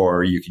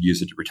 or you could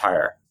use it to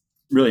retire.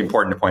 Really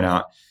important to point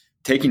out,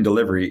 taking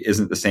delivery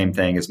isn't the same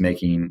thing as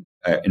making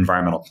an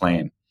environmental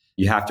claim.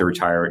 You have to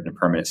retire it in a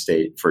permanent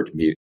state for it to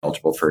be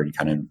eligible for any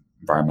kind of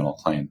environmental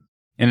claim.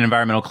 An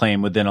environmental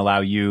claim would then allow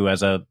you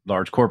as a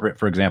large corporate,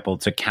 for example,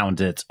 to count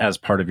it as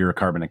part of your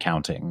carbon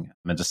accounting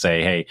and to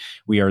say, hey,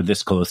 we are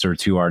this closer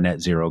to our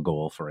net zero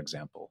goal, for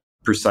example.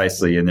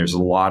 Precisely. And there's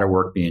a lot of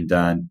work being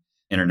done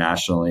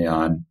internationally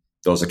on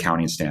those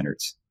accounting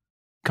standards.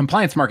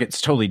 Compliance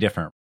market's totally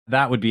different.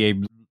 That would be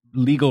a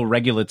legal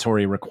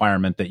regulatory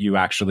requirement that you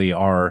actually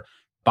are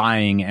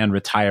buying and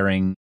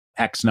retiring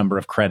X number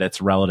of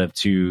credits relative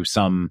to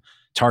some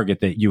target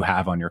that you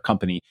have on your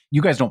company.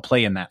 You guys don't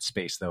play in that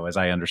space, though, as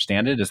I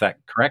understand it. Is that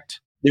correct?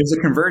 There's a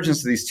convergence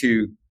of these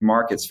two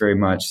markets very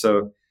much.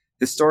 So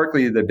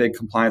historically, the big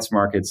compliance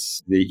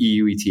markets, the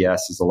EU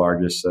ETS is the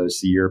largest. So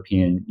it's the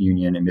European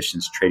Union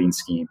Emissions Trading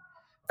Scheme.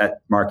 That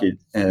market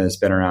has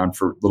been around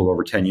for a little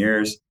over 10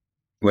 years.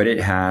 What it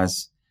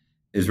has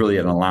is really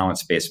an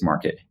allowance-based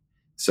market.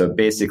 So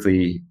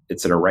basically,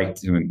 it's at a right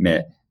to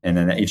emit. And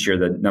then each year,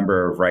 the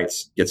number of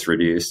rights gets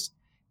reduced.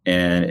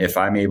 And if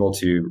I'm able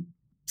to,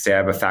 say I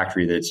have a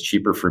factory that's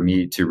cheaper for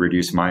me to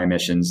reduce my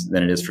emissions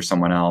than it is for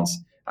someone else,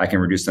 I can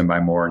reduce them by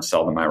more and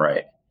sell them my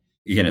right.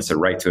 Again, it's a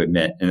right to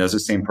emit. And those are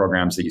the same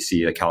programs that you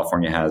see that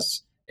California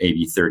has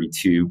AB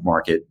 32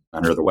 market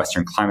under the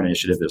Western Climate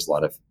Initiative. There's a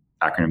lot of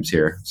acronyms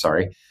here,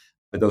 sorry.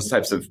 But those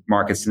types of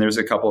markets, and there's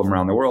a couple of them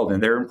around the world,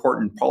 and they're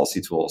important policy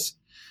tools.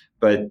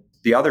 But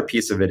the other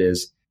piece of it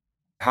is,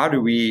 how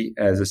do we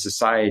as a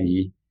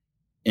society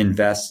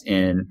invest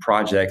in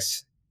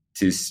projects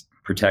to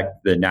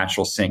protect the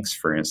natural sinks,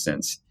 for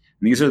instance?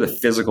 And these are the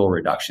physical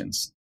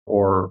reductions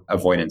or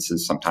avoidances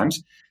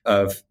sometimes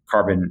of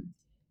carbon.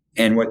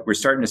 And what we're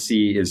starting to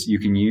see is you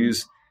can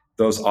use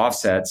those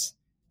offsets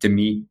to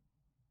meet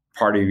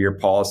part of your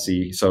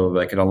policy. So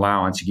like an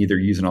allowance, you can either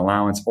use an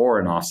allowance or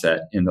an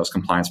offset in those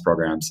compliance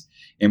programs.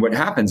 And what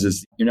happens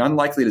is you're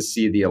unlikely to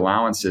see the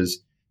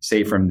allowances,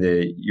 say from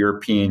the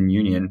European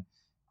Union,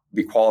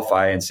 be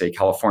qualified in, say,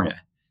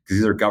 California, because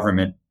these are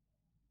government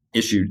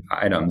issued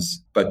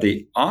items. But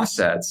the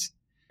offsets,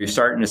 you're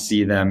starting to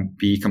see them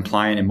be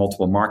compliant in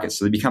multiple markets.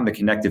 So they become the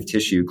connective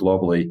tissue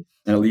globally.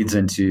 And it leads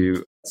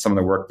into some of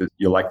the work that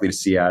you're likely to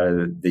see out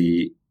of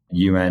the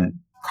UN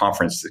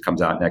conference that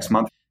comes out next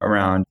month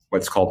around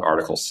what's called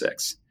Article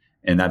 6.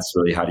 And that's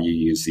really how do you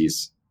use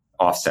these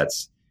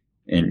offsets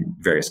in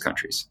various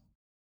countries.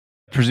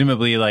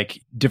 Presumably,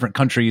 like different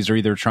countries are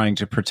either trying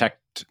to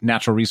protect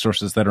natural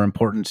resources that are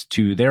important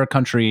to their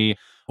country,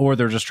 or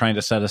they're just trying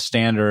to set a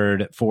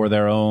standard for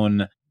their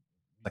own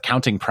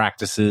accounting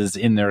practices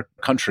in their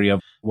country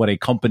of what a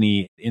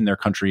company in their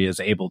country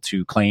is able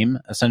to claim,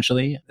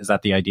 essentially. Is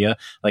that the idea?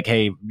 Like,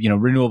 hey,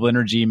 renewable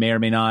energy may or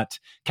may not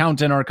count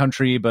in our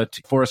country, but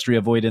forestry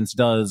avoidance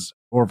does,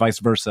 or vice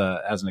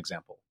versa, as an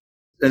example.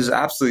 There's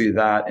absolutely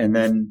that. And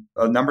then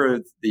a number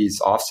of these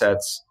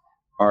offsets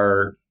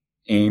are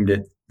aimed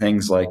at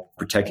things like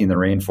protecting the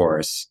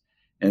rainforests.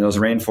 And those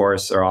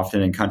rainforests are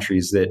often in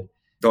countries that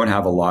don't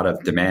have a lot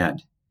of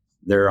demand.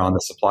 They're on the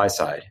supply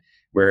side.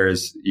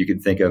 Whereas you can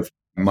think of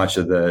much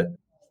of the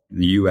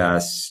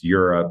US,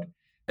 Europe,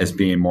 as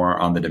being more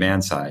on the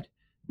demand side.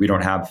 We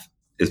don't have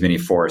as many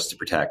forests to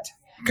protect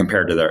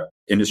compared to the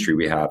industry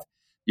we have.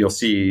 You'll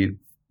see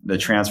the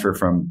transfer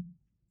from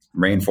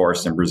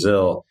rainforest in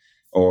Brazil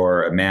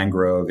or a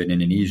mangrove in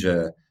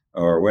Indonesia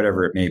or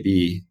whatever it may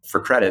be for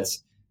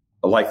credits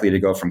are likely to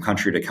go from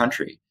country to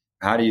country.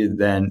 How do you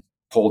then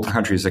hold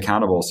countries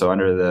accountable? So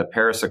under the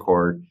Paris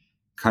Accord,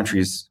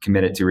 countries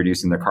committed to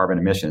reducing their carbon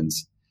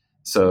emissions.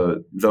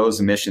 So those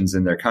emissions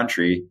in their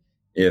country,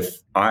 if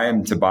I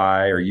am to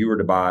buy or you were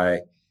to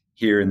buy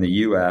here in the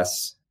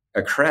US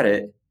a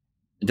credit,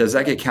 does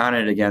that get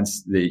counted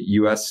against the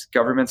US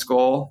government's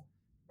goal?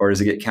 Or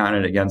does it get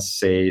counted against,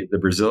 say, the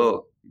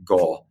Brazil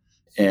goal?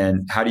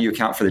 And how do you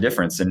account for the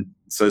difference? And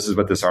so this is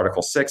what this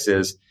Article 6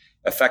 is.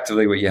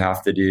 Effectively, what you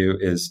have to do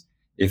is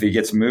if it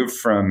gets moved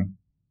from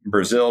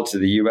Brazil to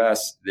the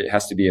US, it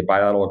has to be a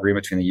bilateral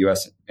agreement between the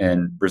US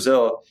and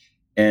Brazil.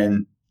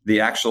 And the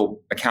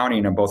actual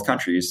accounting of both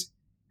countries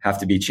have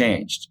to be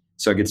changed.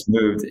 So it gets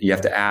moved. You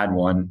have to add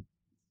one.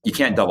 You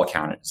can't double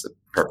count it. It's the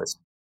purpose.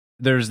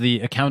 There's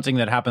the accounting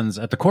that happens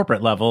at the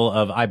corporate level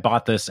of I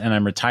bought this and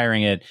I'm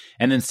retiring it.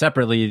 And then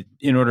separately,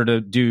 in order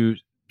to do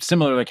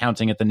similar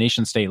accounting at the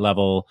nation state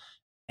level,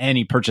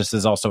 any purchase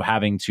is also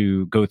having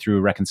to go through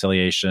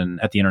reconciliation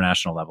at the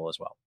international level as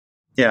well.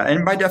 Yeah.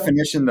 And by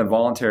definition, the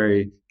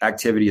voluntary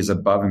activity is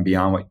above and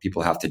beyond what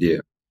people have to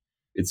do.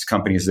 It's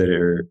companies that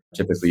are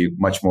typically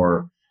much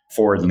more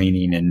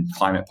forward-leaning in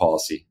climate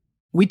policy.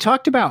 We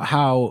talked about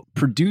how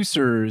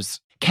producers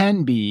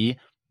can be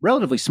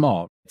relatively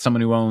small.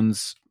 Someone who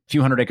owns a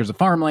few hundred acres of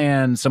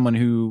farmland, someone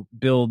who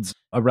builds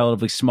a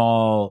relatively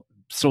small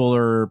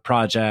solar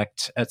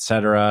project, et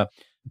cetera,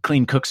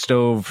 clean cook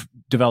stove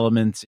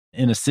development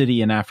in a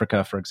city in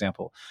Africa, for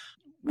example.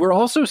 We're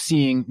also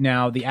seeing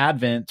now the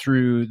advent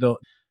through the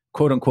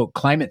quote-unquote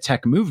climate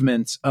tech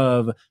movements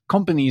of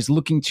companies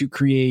looking to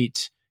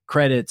create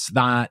credits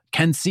that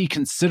can see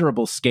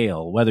considerable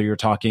scale, whether you're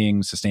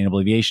talking sustainable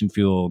aviation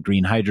fuel,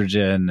 green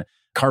hydrogen,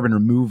 carbon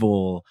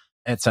removal,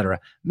 et cetera.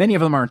 Many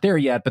of them aren't there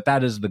yet, but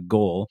that is the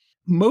goal.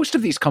 Most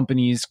of these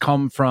companies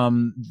come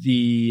from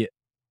the,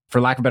 for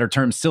lack of a better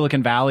term,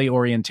 Silicon Valley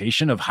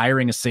orientation of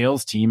hiring a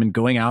sales team and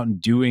going out and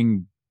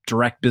doing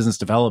direct business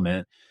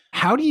development.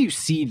 How do you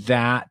see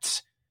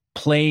that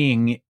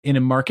playing in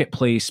a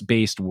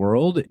marketplace-based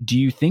world? Do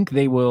you think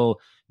they will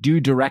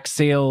do direct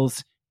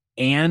sales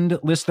and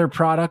list their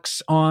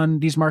products on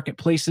these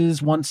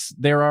marketplaces once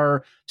there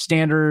are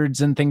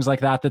standards and things like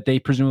that that they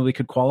presumably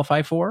could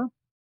qualify for?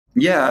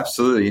 Yeah,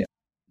 absolutely.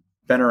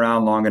 Been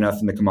around long enough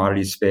in the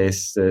commodities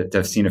space to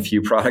have seen a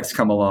few products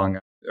come along.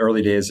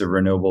 Early days of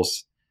renewables,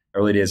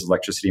 early days of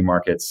electricity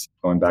markets,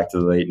 going back to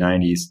the late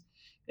 90s.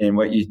 And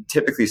what you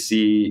typically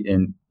see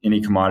in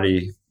any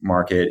commodity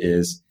market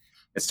is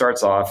it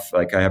starts off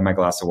like I have my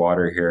glass of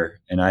water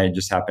here, and I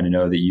just happen to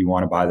know that you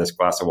want to buy this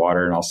glass of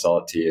water and I'll sell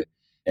it to you.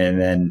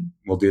 And then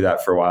we'll do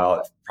that for a while.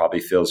 It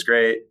probably feels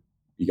great.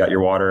 You got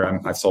your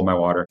water. I've sold my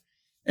water.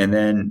 And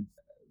then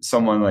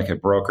someone like a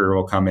broker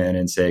will come in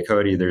and say,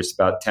 Cody, there's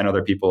about 10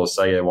 other people who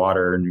sell you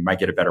water and you might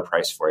get a better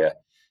price for you.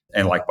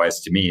 And likewise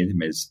to me,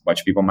 a bunch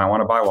of people might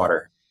want to buy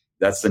water.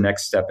 That's the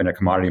next step in a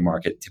commodity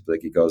market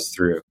typically goes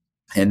through.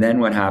 And then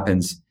what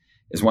happens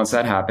is once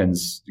that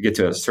happens, you get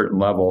to a certain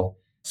level,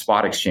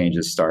 spot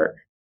exchanges start.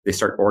 They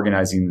start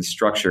organizing the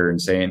structure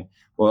and saying,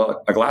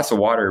 well, a glass of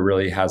water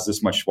really has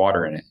this much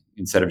water in it.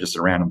 instead of just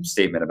a random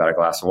statement about a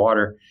glass of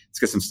water. Let's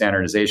get some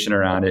standardization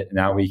around it. And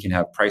now we can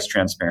have price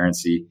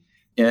transparency.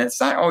 And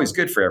it's not always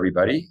good for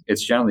everybody.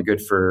 It's generally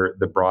good for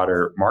the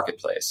broader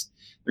marketplace.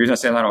 The reason I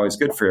say it's not always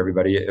good for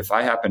everybody, if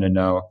I happen to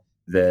know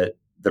that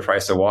the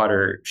price of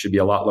water should be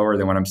a lot lower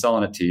than what I'm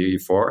selling it to you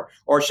for,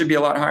 or it should be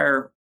a lot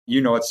higher,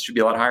 it should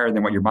be a lot higher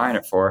than what you're buying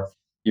it for,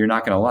 you're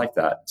not going to like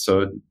that.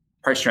 So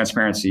price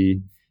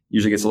transparency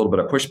usually gets a little bit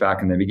of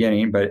pushback in the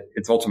beginning, but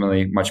it's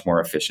ultimately much more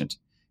efficient.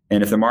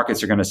 And if the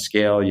markets are going to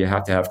scale, you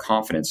have to have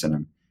confidence in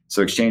them.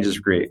 So exchanges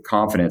create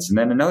confidence. And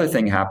then another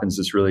thing happens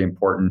that's really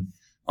important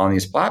on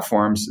these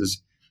platforms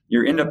is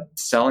you end up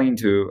selling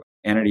to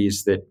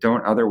entities that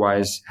don't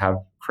otherwise have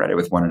credit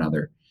with one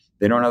another.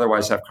 They don't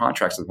otherwise have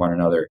contracts with one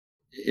another.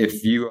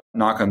 If you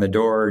knock on the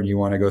door and you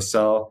want to go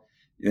sell,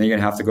 then you're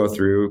going to have to go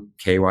through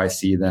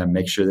KYC them,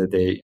 make sure that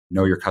they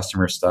know your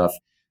customer stuff,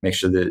 make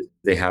sure that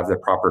they have the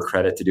proper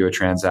credit to do a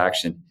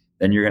transaction.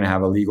 Then you're going to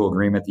have a legal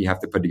agreement that you have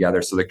to put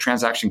together. So the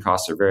transaction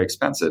costs are very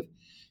expensive.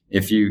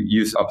 If you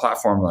use a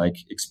platform like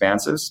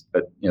Xpansiv,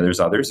 but there's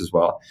others as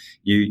well,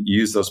 you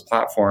use those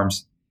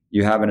platforms,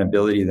 you have an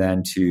ability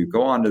then to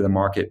go onto the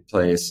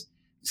marketplace,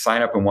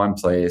 sign up in one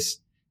place,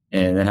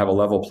 and then have a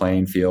level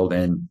playing field.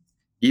 And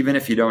even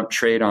if you don't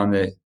trade on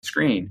the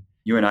screen,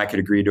 you and I could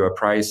agree to a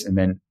price and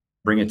then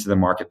bring it to the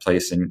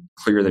marketplace and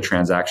clear the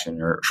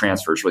transaction or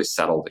transfers, really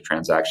settle the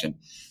transaction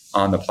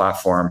on the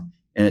platform.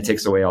 And it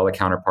takes away all the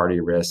counterparty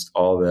risk,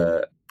 all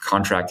the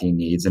contracting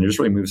needs, and it just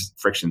really moves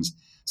frictions.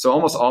 So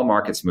almost all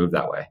markets move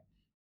that way.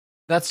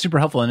 That's super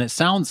helpful. And it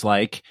sounds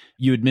like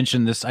you had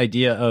mentioned this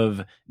idea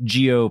of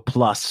Geo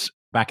Plus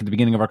back at the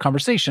beginning of our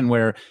conversation,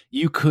 where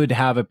you could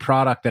have a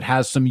product that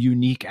has some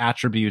unique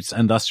attributes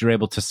and thus you're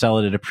able to sell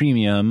it at a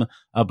premium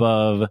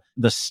above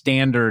the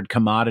standard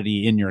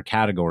commodity in your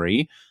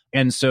category.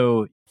 And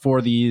so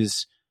for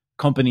these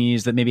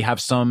companies that maybe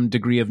have some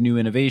degree of new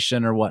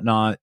innovation or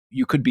whatnot,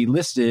 you could be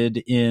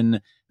listed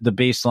in the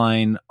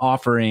baseline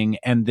offering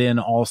and then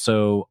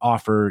also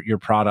offer your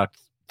product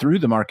through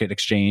the market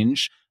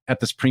exchange at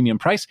this premium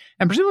price.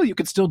 And presumably you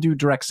could still do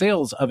direct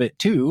sales of it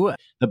too.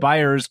 The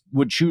buyers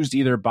would choose to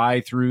either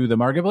buy through the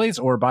marketplace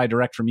or buy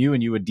direct from you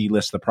and you would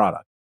delist the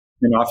product.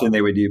 And often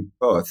they would do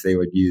both. They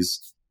would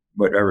use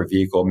whatever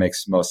vehicle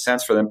makes most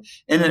sense for them.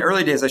 And in the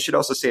early days, I should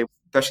also say,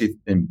 especially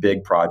in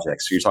big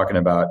projects, so you're talking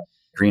about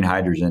green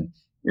hydrogen,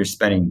 you're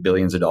spending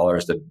billions of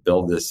dollars to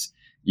build this.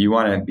 You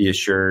want to be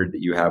assured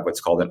that you have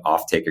what's called an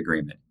offtake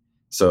agreement.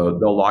 So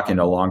they'll lock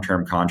into a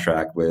long-term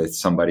contract with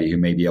somebody who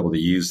may be able to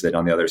use it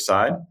on the other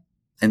side.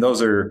 And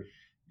those are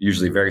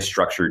usually very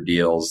structured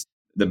deals.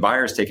 The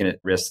buyer's taking a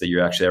risk that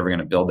you're actually ever going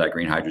to build that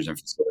green hydrogen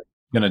facility.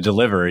 Going to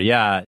deliver.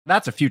 Yeah.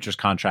 That's a futures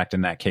contract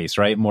in that case,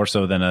 right? More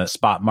so than a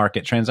spot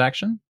market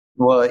transaction?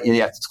 Well,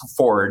 yeah, it's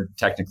forward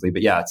technically,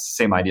 but yeah, it's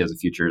the same idea as a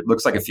future. It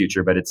looks like a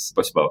future, but it's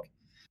bespoke.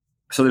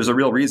 So there's a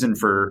real reason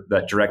for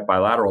that direct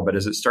bilateral, but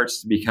as it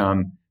starts to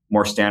become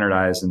more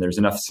standardized and there's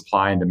enough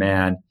supply and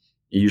demand,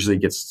 it usually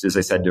gets, as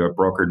I said, to a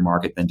brokered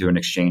market, then to an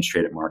exchange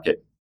traded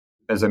market.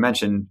 As I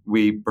mentioned,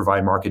 we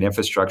provide market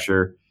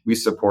infrastructure. We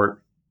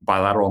support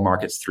bilateral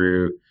markets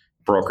through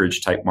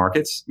brokerage type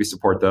markets. We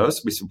support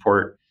those. We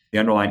support the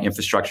underlying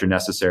infrastructure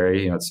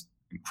necessary. It's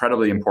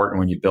incredibly important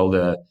when you build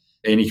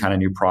any kind of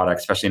new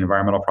product, especially an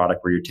environmental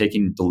product where you're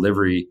taking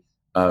delivery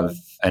of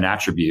an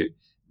attribute,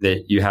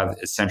 that you have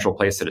a central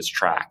place that it's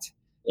tracked.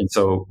 And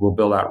so we'll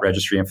build out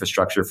registry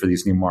infrastructure for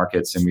these new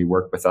markets and we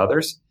work with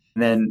others.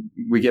 And then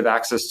we give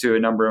access to a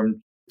number of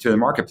them to the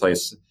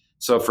marketplace.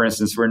 So for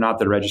instance, we're not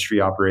the registry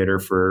operator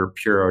for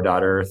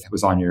Puro.earth. It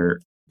was on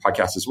your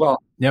podcast as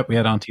well. Yep, we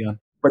had Antion.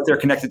 But they're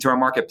connected to our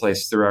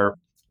marketplace through our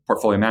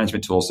portfolio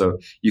management tool. So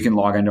you can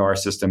log into our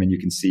system and you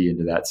can see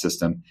into that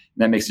system. And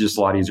that makes it just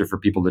a lot easier for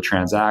people to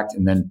transact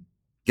and then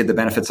get the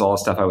benefits of all the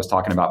stuff I was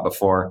talking about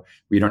before.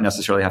 We don't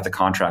necessarily have to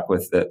contract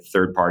with the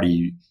third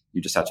party.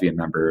 You just have to be a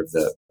member of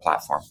the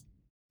platform.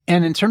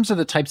 And in terms of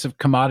the types of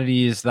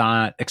commodities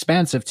that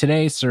Xpansiv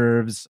today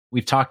serves,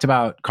 we've talked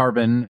about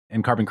carbon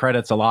and carbon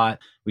credits a lot.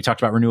 We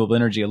talked about renewable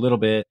energy a little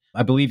bit.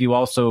 I believe you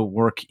also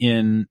work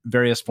in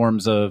various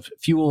forms of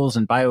fuels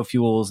and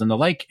biofuels and the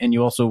like, and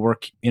you also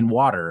work in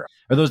water.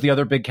 Are those the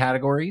other big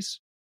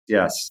categories?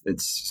 Yes.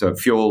 It's so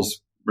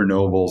fuels,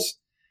 renewables,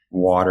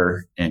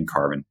 water, and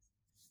carbon.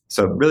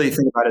 So really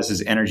think about it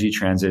as energy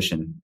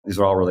transition. These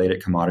are all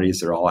related commodities.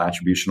 They're all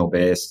attributional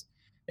based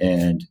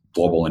and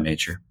global in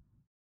nature.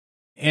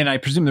 And I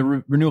presume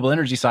the renewable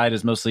energy side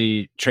is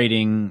mostly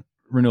trading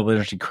renewable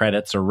energy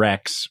credits or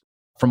RECs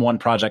from one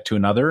project to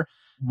another.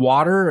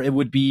 Water, it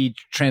would be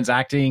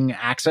transacting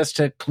access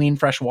to clean,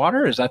 fresh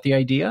water. Is that the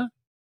idea?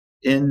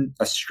 In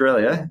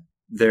Australia,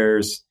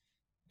 there's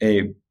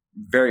a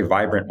very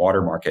vibrant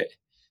water market.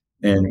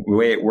 And the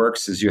way it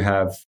works is you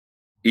have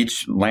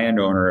each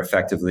landowner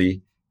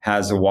effectively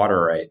has a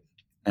water right.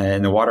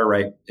 And the water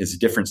right is a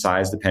different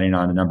size depending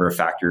on a number of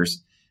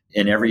factors.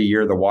 And every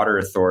year, the water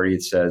authority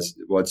says,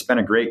 well, it's been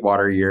a great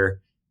water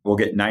year. We'll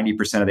get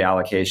 90% of the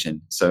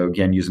allocation. So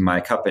again, using my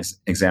cup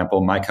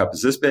example, my cup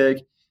is this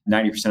big.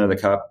 90% of the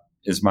cup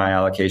is my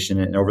allocation.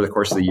 And over the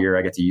course of the year,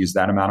 I get to use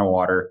that amount of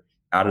water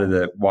out of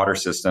the water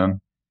system,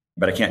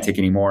 but I can't take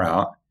any more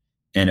out.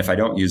 And if I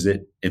don't use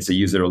it, it's a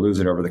use it or lose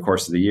it over the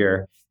course of the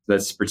year.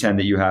 Let's pretend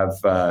that you have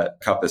a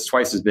cup that's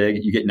twice as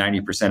big. You get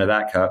 90% of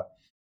that cup.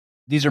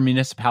 These are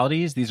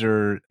municipalities. These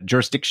are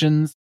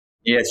jurisdictions.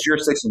 Yeah, it's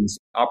jurisdictions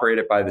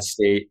operated by the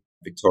state,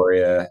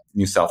 Victoria,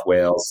 New South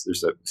Wales.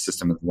 There's a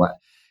system of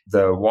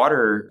the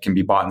water can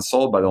be bought and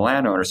sold by the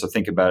landowner. So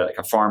think about it like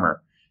a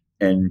farmer.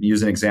 And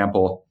use an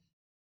example.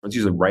 Let's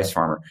use a rice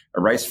farmer.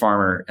 A rice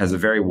farmer has a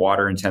very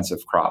water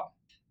intensive crop,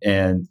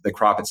 and the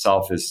crop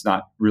itself is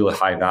not really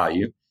high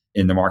value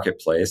in the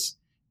marketplace.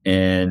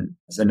 And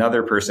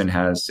another person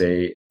has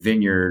a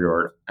vineyard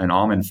or an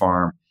almond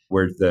farm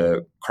where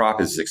the crop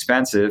is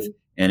expensive.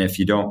 And if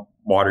you don't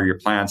water your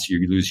plants,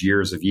 you lose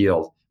years of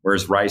yield.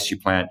 Whereas rice, you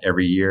plant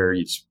every year,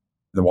 you just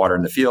the water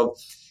in the field.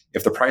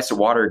 If the price of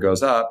water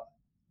goes up,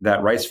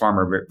 that rice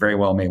farmer very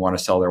well may want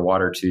to sell their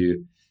water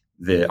to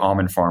the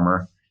almond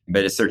farmer,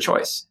 but it's their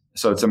choice.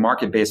 So it's a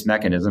market-based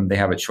mechanism. They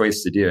have a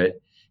choice to do it.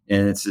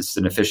 And it's just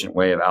an efficient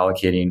way of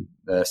allocating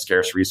the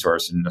scarce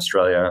resource in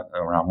Australia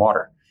around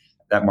water.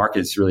 That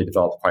market's really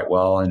developed quite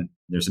well. And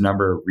there's a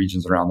number of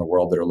regions around the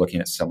world that are looking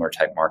at similar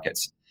type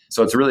markets.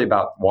 So it's really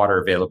about water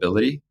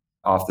availability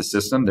off the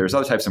system. There's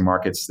other types of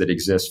markets that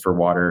exist for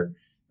water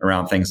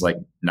around things like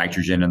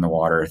nitrogen in the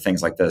water,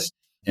 things like this.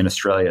 In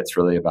Australia, it's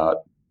really about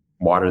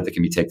water that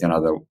can be taken out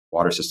of the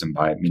water system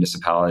by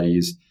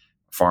municipalities,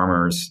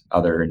 farmers,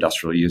 other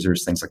industrial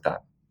users, things like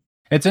that.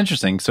 It's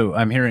interesting. So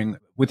I'm hearing,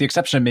 with the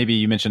exception of maybe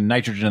you mentioned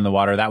nitrogen in the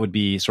water, that would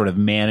be sort of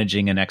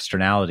managing an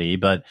externality,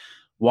 but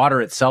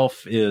water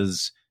itself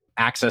is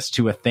access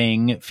to a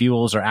thing.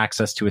 Fuels are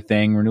access to a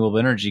thing. Renewable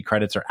energy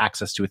credits are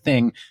access to a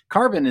thing.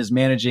 Carbon is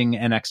managing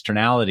an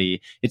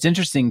externality. It's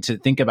interesting to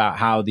think about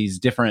how these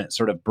different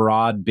sort of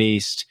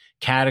broad-based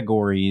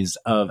categories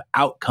of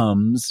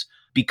outcomes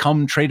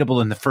become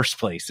tradable in the first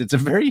place. It's a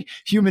very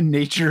human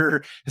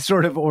nature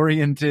sort of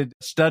oriented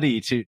study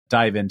to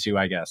dive into,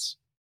 I guess.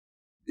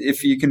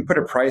 If you can put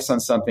a price on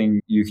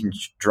something, you can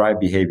drive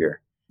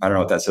behavior. I don't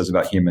know what that says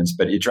about humans,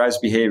 but it drives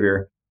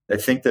behavior. I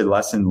think the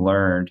lesson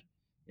learned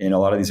in a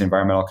lot of these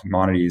environmental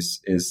commodities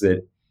is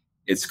that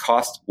it's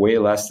cost way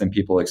less than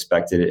people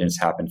expected and it's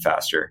happened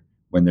faster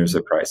when there's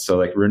a price. So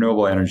like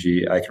renewable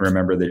energy, I can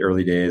remember the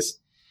early days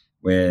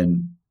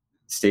when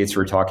states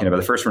were talking about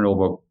the first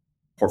renewable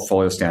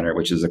portfolio standard,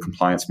 which is a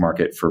compliance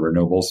market for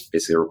renewables,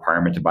 basically a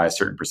requirement to buy a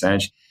certain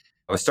percentage.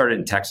 It was started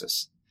in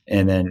Texas,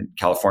 and then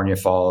California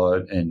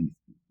followed, and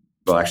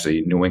well,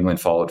 actually New England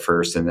followed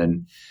first, and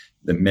then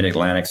the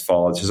Mid-Atlantics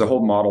followed. So there's a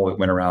whole model that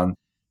went around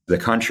the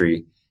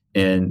country.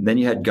 And then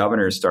you had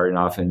governors starting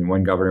off, and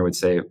one governor would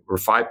say, we're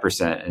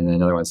 5%. And then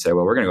another one would say,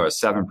 well, we're going to go to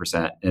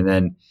 7%, and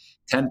then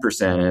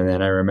 10%. And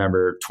then I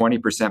remember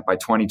 20% by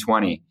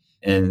 2020.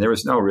 And there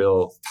was no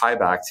real tie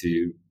back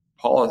to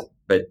policy,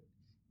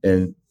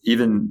 and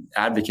even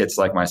advocates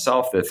like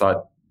myself that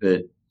thought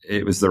that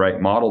it was the right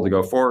model to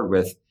go forward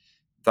with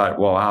thought,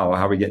 well, wow,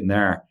 how are we getting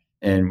there?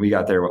 And we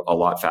got there a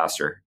lot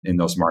faster in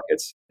those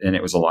markets, and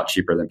it was a lot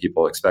cheaper than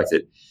people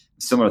expected.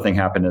 A similar thing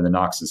happened in the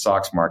NOx and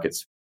SOx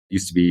markets. It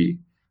used to be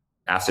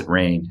acid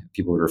rain,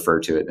 people would refer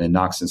to it. And the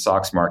NOx and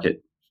SOx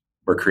market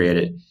were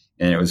created,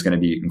 and it was going to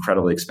be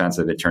incredibly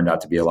expensive. It turned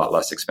out to be a lot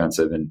less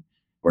expensive, and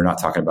we're not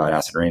talking about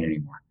acid rain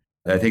anymore.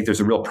 I think there's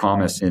a real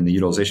promise in the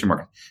utilization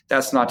market.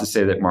 That's not to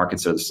say that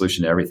markets are the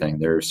solution to everything.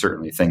 There are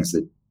certainly things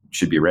that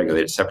should be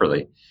regulated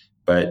separately,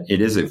 but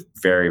it is a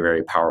very,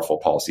 very powerful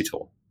policy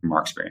tool from our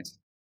experience.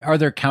 Are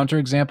there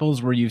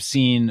counterexamples where you've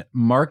seen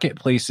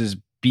marketplaces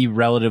be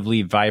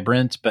relatively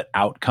vibrant, but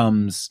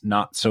outcomes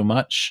not so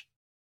much?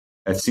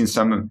 I've seen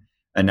some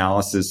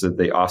analysis that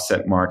the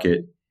offset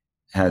market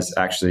has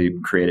actually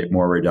created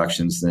more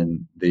reductions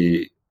than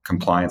the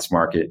compliance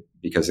market,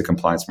 because the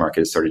compliance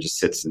market sort of just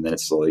sits and then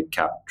it's slowly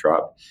cap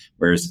drop.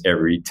 Whereas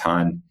every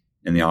ton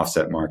in the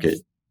offset market,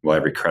 well,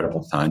 every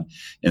credible ton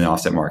in the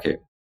offset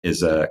market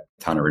is a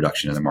ton of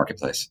reduction in the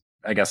marketplace.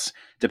 I guess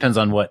depends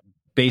on what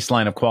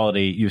baseline of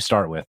quality you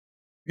start with.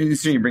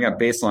 So you bring up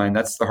baseline,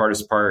 that's the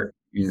hardest part,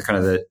 kind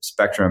of the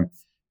spectrum.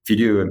 If you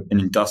do an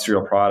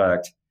industrial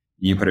product,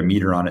 you put a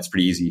meter on it, it's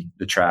pretty easy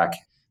to track.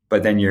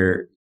 But then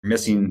you're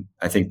missing,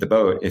 I think, the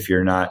boat if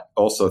you're not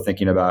also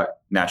thinking about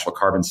natural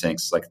carbon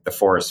sinks, like the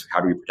forests. How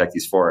do we protect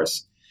these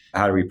forests?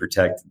 How do we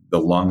protect the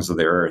lungs of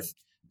the earth?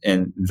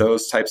 And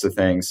those types of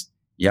things,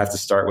 you have to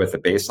start with the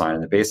baseline.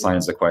 And the baseline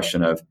is a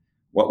question of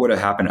what would have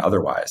happened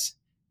otherwise?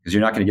 Because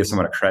you're not going to give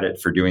someone a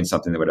credit for doing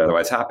something that would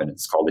otherwise happen.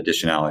 It's called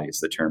additionality is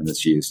the term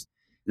that's used.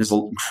 There's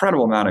an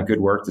incredible amount of good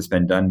work that's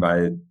been done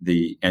by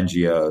the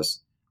NGOs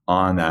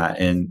on that,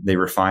 and they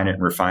refine it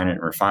and refine it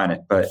and refine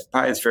it. But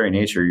by its very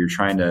nature, you're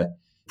trying to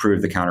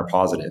prove the counter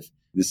positive.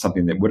 This is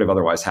something that would have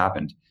otherwise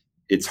happened.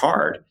 It's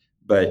hard,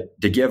 but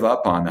to give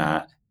up on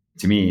that,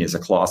 to me, is a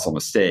colossal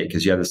mistake,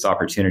 because you have this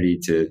opportunity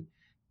to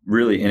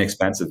really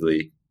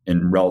inexpensively,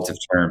 in relative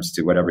terms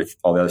to whatever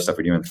all the other stuff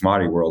we do in the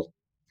commodity world,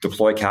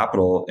 deploy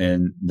capital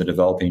in the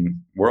developing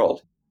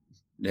world.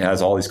 It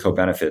has all these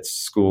co-benefits: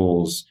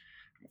 schools,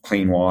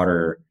 clean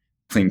water,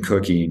 clean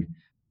cooking,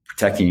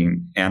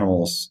 protecting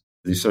animals.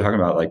 You're sort of talking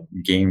about like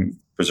game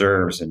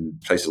preserves in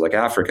places like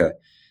Africa.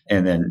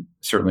 And then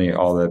certainly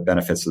all the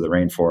benefits of the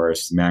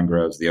rainforest, the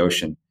mangroves, the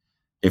ocean.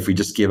 If we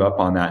just give up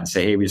on that and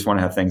say, hey, we just want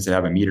to have things that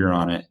have a meter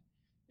on it,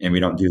 and we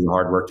don't do the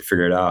hard work to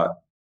figure it out,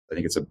 I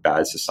think it's a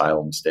bad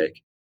societal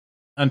mistake.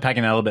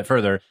 Unpacking that a little bit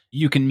further,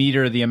 you can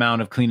meter the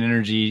amount of clean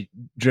energy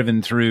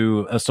driven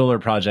through a solar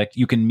project.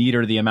 You can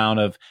meter the amount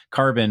of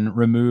carbon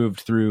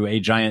removed through a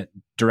giant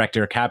direct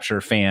air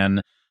capture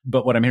fan.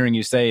 But what I'm hearing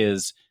you say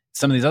is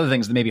some of these other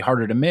things that may be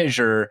harder to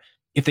measure,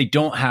 if they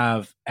don't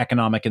have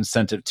economic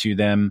incentive to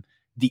them,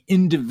 the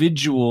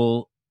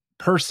individual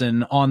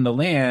person on the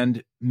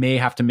land may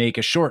have to make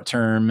a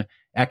short-term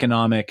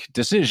economic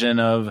decision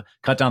of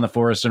cut down the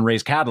forest and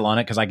raise cattle on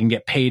it because I can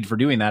get paid for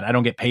doing that. I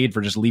don't get paid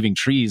for just leaving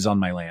trees on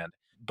my land.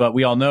 But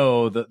we all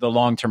know that the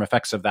long-term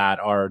effects of that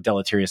are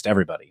deleterious to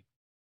everybody.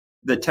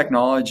 The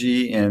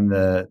technology and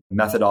the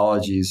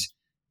methodologies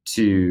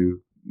to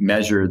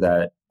measure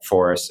that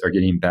forests are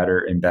getting better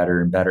and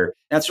better and better.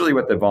 That's really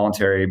what the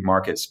voluntary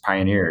markets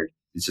pioneered.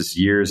 It's just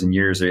years and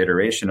years of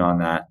iteration on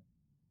that.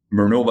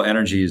 Renewable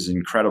energy is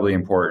incredibly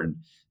important.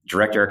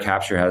 Direct air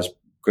capture has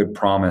good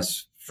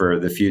promise for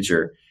the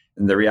future.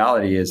 And the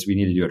reality is we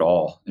need to do it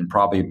all and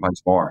probably much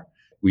more.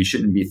 We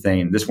shouldn't be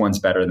saying this one's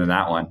better than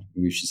that one.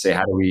 We should say,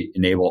 how do we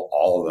enable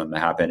all of them to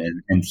happen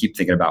and keep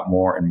thinking about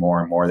more and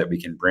more and more that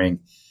we can bring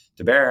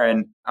to bear.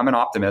 And I'm an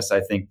optimist.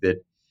 I think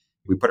that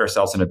we put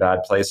ourselves in a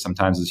bad place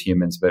sometimes as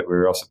humans, but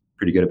we're also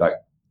pretty good about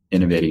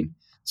innovating.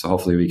 So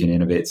hopefully we can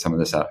innovate some of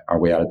this out, our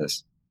way out of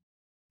this.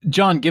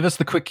 John, give us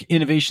the quick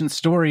innovation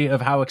story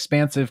of how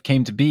Xpansiv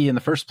came to be in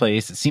the first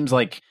place. It seems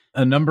like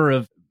a number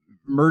of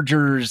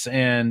mergers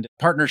and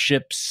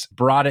partnerships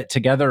brought it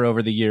together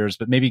over the years,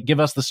 but maybe give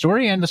us the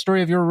story and the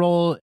story of your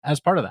role as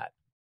part of that.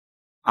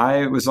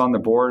 I was on the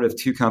board of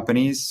two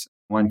companies,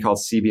 one called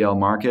CBL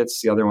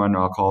Markets, the other one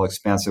I'll call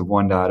Xpansiv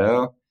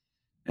 1.0.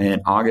 And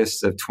in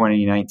August of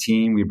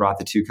 2019, we brought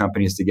the two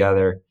companies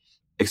together.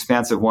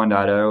 Xpansiv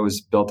 1.0 was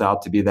built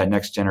out to be that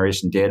next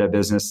generation data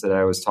business that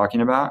I was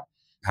talking about.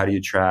 How do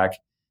you track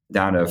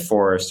down to a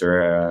forest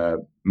or a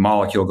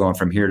molecule going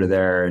from here to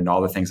there and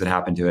all the things that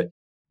happen to it?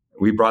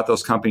 We brought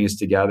those companies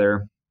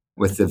together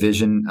with the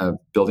vision of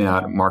building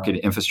out market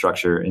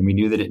infrastructure. And we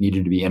knew that it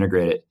needed to be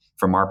integrated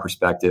from our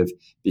perspective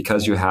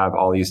because you have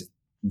all these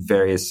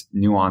various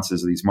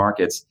nuances of these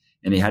markets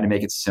and you had to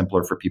make it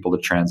simpler for people to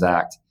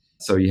transact.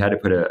 So you had to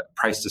put a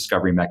price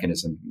discovery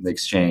mechanism, the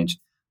exchange,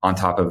 on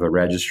top of a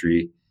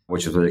registry,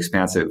 which is what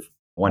Xpansiv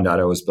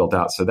 1.0 was built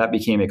out. So that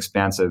became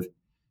Xpansiv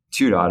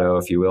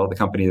 2.0, if you will, the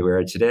company that we're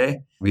at today.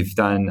 We've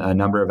done a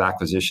number of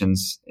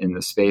acquisitions in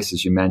the space,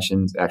 as you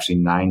mentioned, actually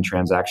 9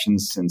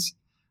 transactions since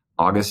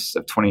August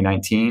of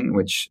 2019,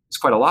 which is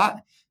quite a lot.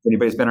 If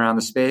anybody's been around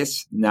the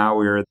space, now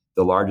we're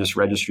the largest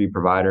registry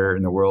provider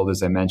in the world.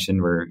 As I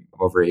mentioned, we're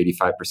over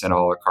 85% of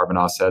all our carbon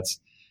offsets,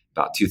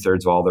 about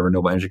 2/3 of all the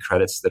renewable energy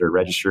credits that are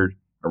registered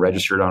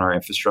on our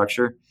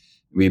infrastructure.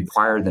 We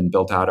acquired and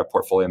built out a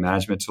portfolio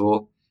management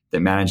tool that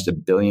managed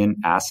 1 billion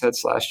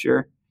assets last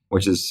year,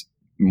 which is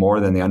more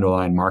than the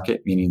underlying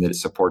market, meaning that it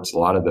supports a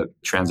lot of the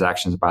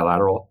transactions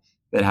bilateral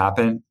that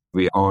happen.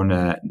 We own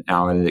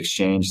now an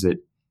exchange that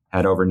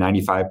had over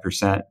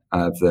 95%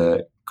 of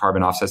the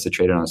carbon offsets that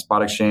traded on a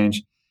spot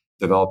exchange,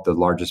 developed the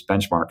largest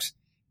benchmarks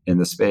in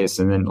the space.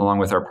 And then along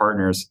with our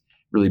partners,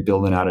 really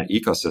building out an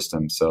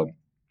ecosystem. So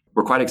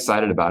we're quite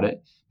excited about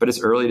it, but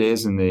it's early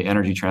days in the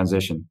energy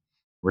transition.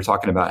 We're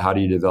talking about how do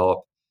you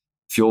develop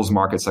fuels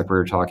markets like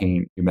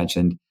you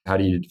mentioned. How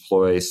do you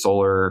deploy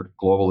solar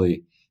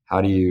globally? How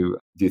do you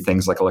do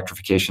things like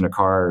electrification of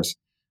cars?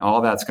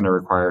 All that's going to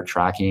require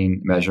tracking,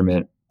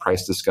 measurement,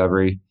 price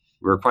discovery.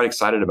 We're quite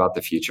excited about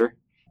the future.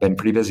 Been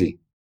pretty busy.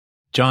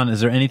 John, is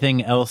there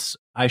anything else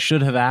I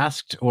should have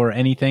asked or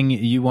anything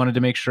you wanted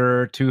to make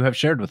sure to have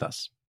shared with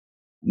us?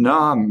 No,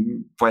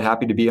 I'm quite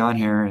happy to be on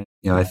here.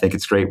 I think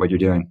it's great what you're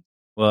doing.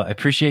 Well, I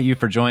appreciate you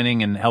for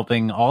joining and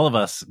helping all of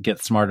us get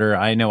smarter.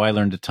 I know I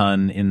learned a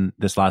ton in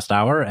this last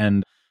hour,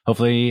 and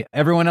hopefully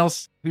everyone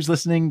else who's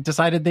listening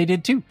decided they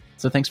did too.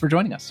 So thanks for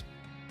joining us.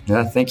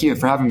 Yeah, thank you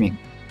for having me.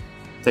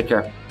 Take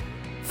care.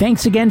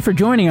 Thanks again for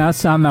joining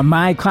us on the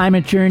My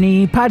Climate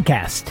Journey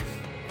podcast.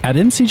 At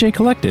MCJ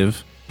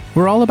Collective,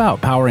 we're all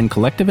about powering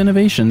collective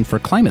innovation for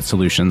climate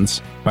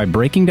solutions by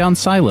breaking down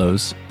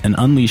silos and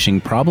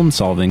unleashing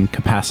problem-solving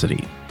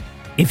capacity.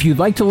 If you'd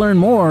like to learn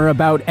more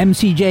about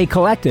MCJ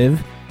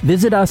Collective,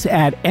 visit us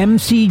at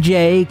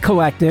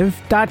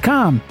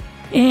mcjcollective.com.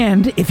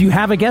 And if you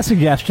have a guest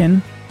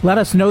suggestion, let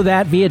us know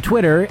that via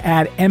Twitter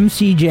at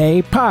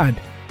MCJPod.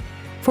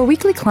 For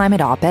weekly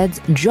climate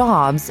op-eds,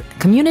 jobs,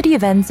 community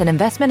events, and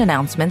investment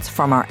announcements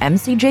from our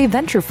MCJ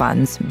venture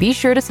funds, be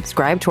sure to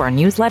subscribe to our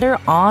newsletter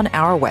on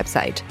our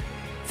website.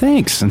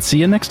 Thanks, and see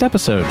you next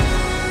episode.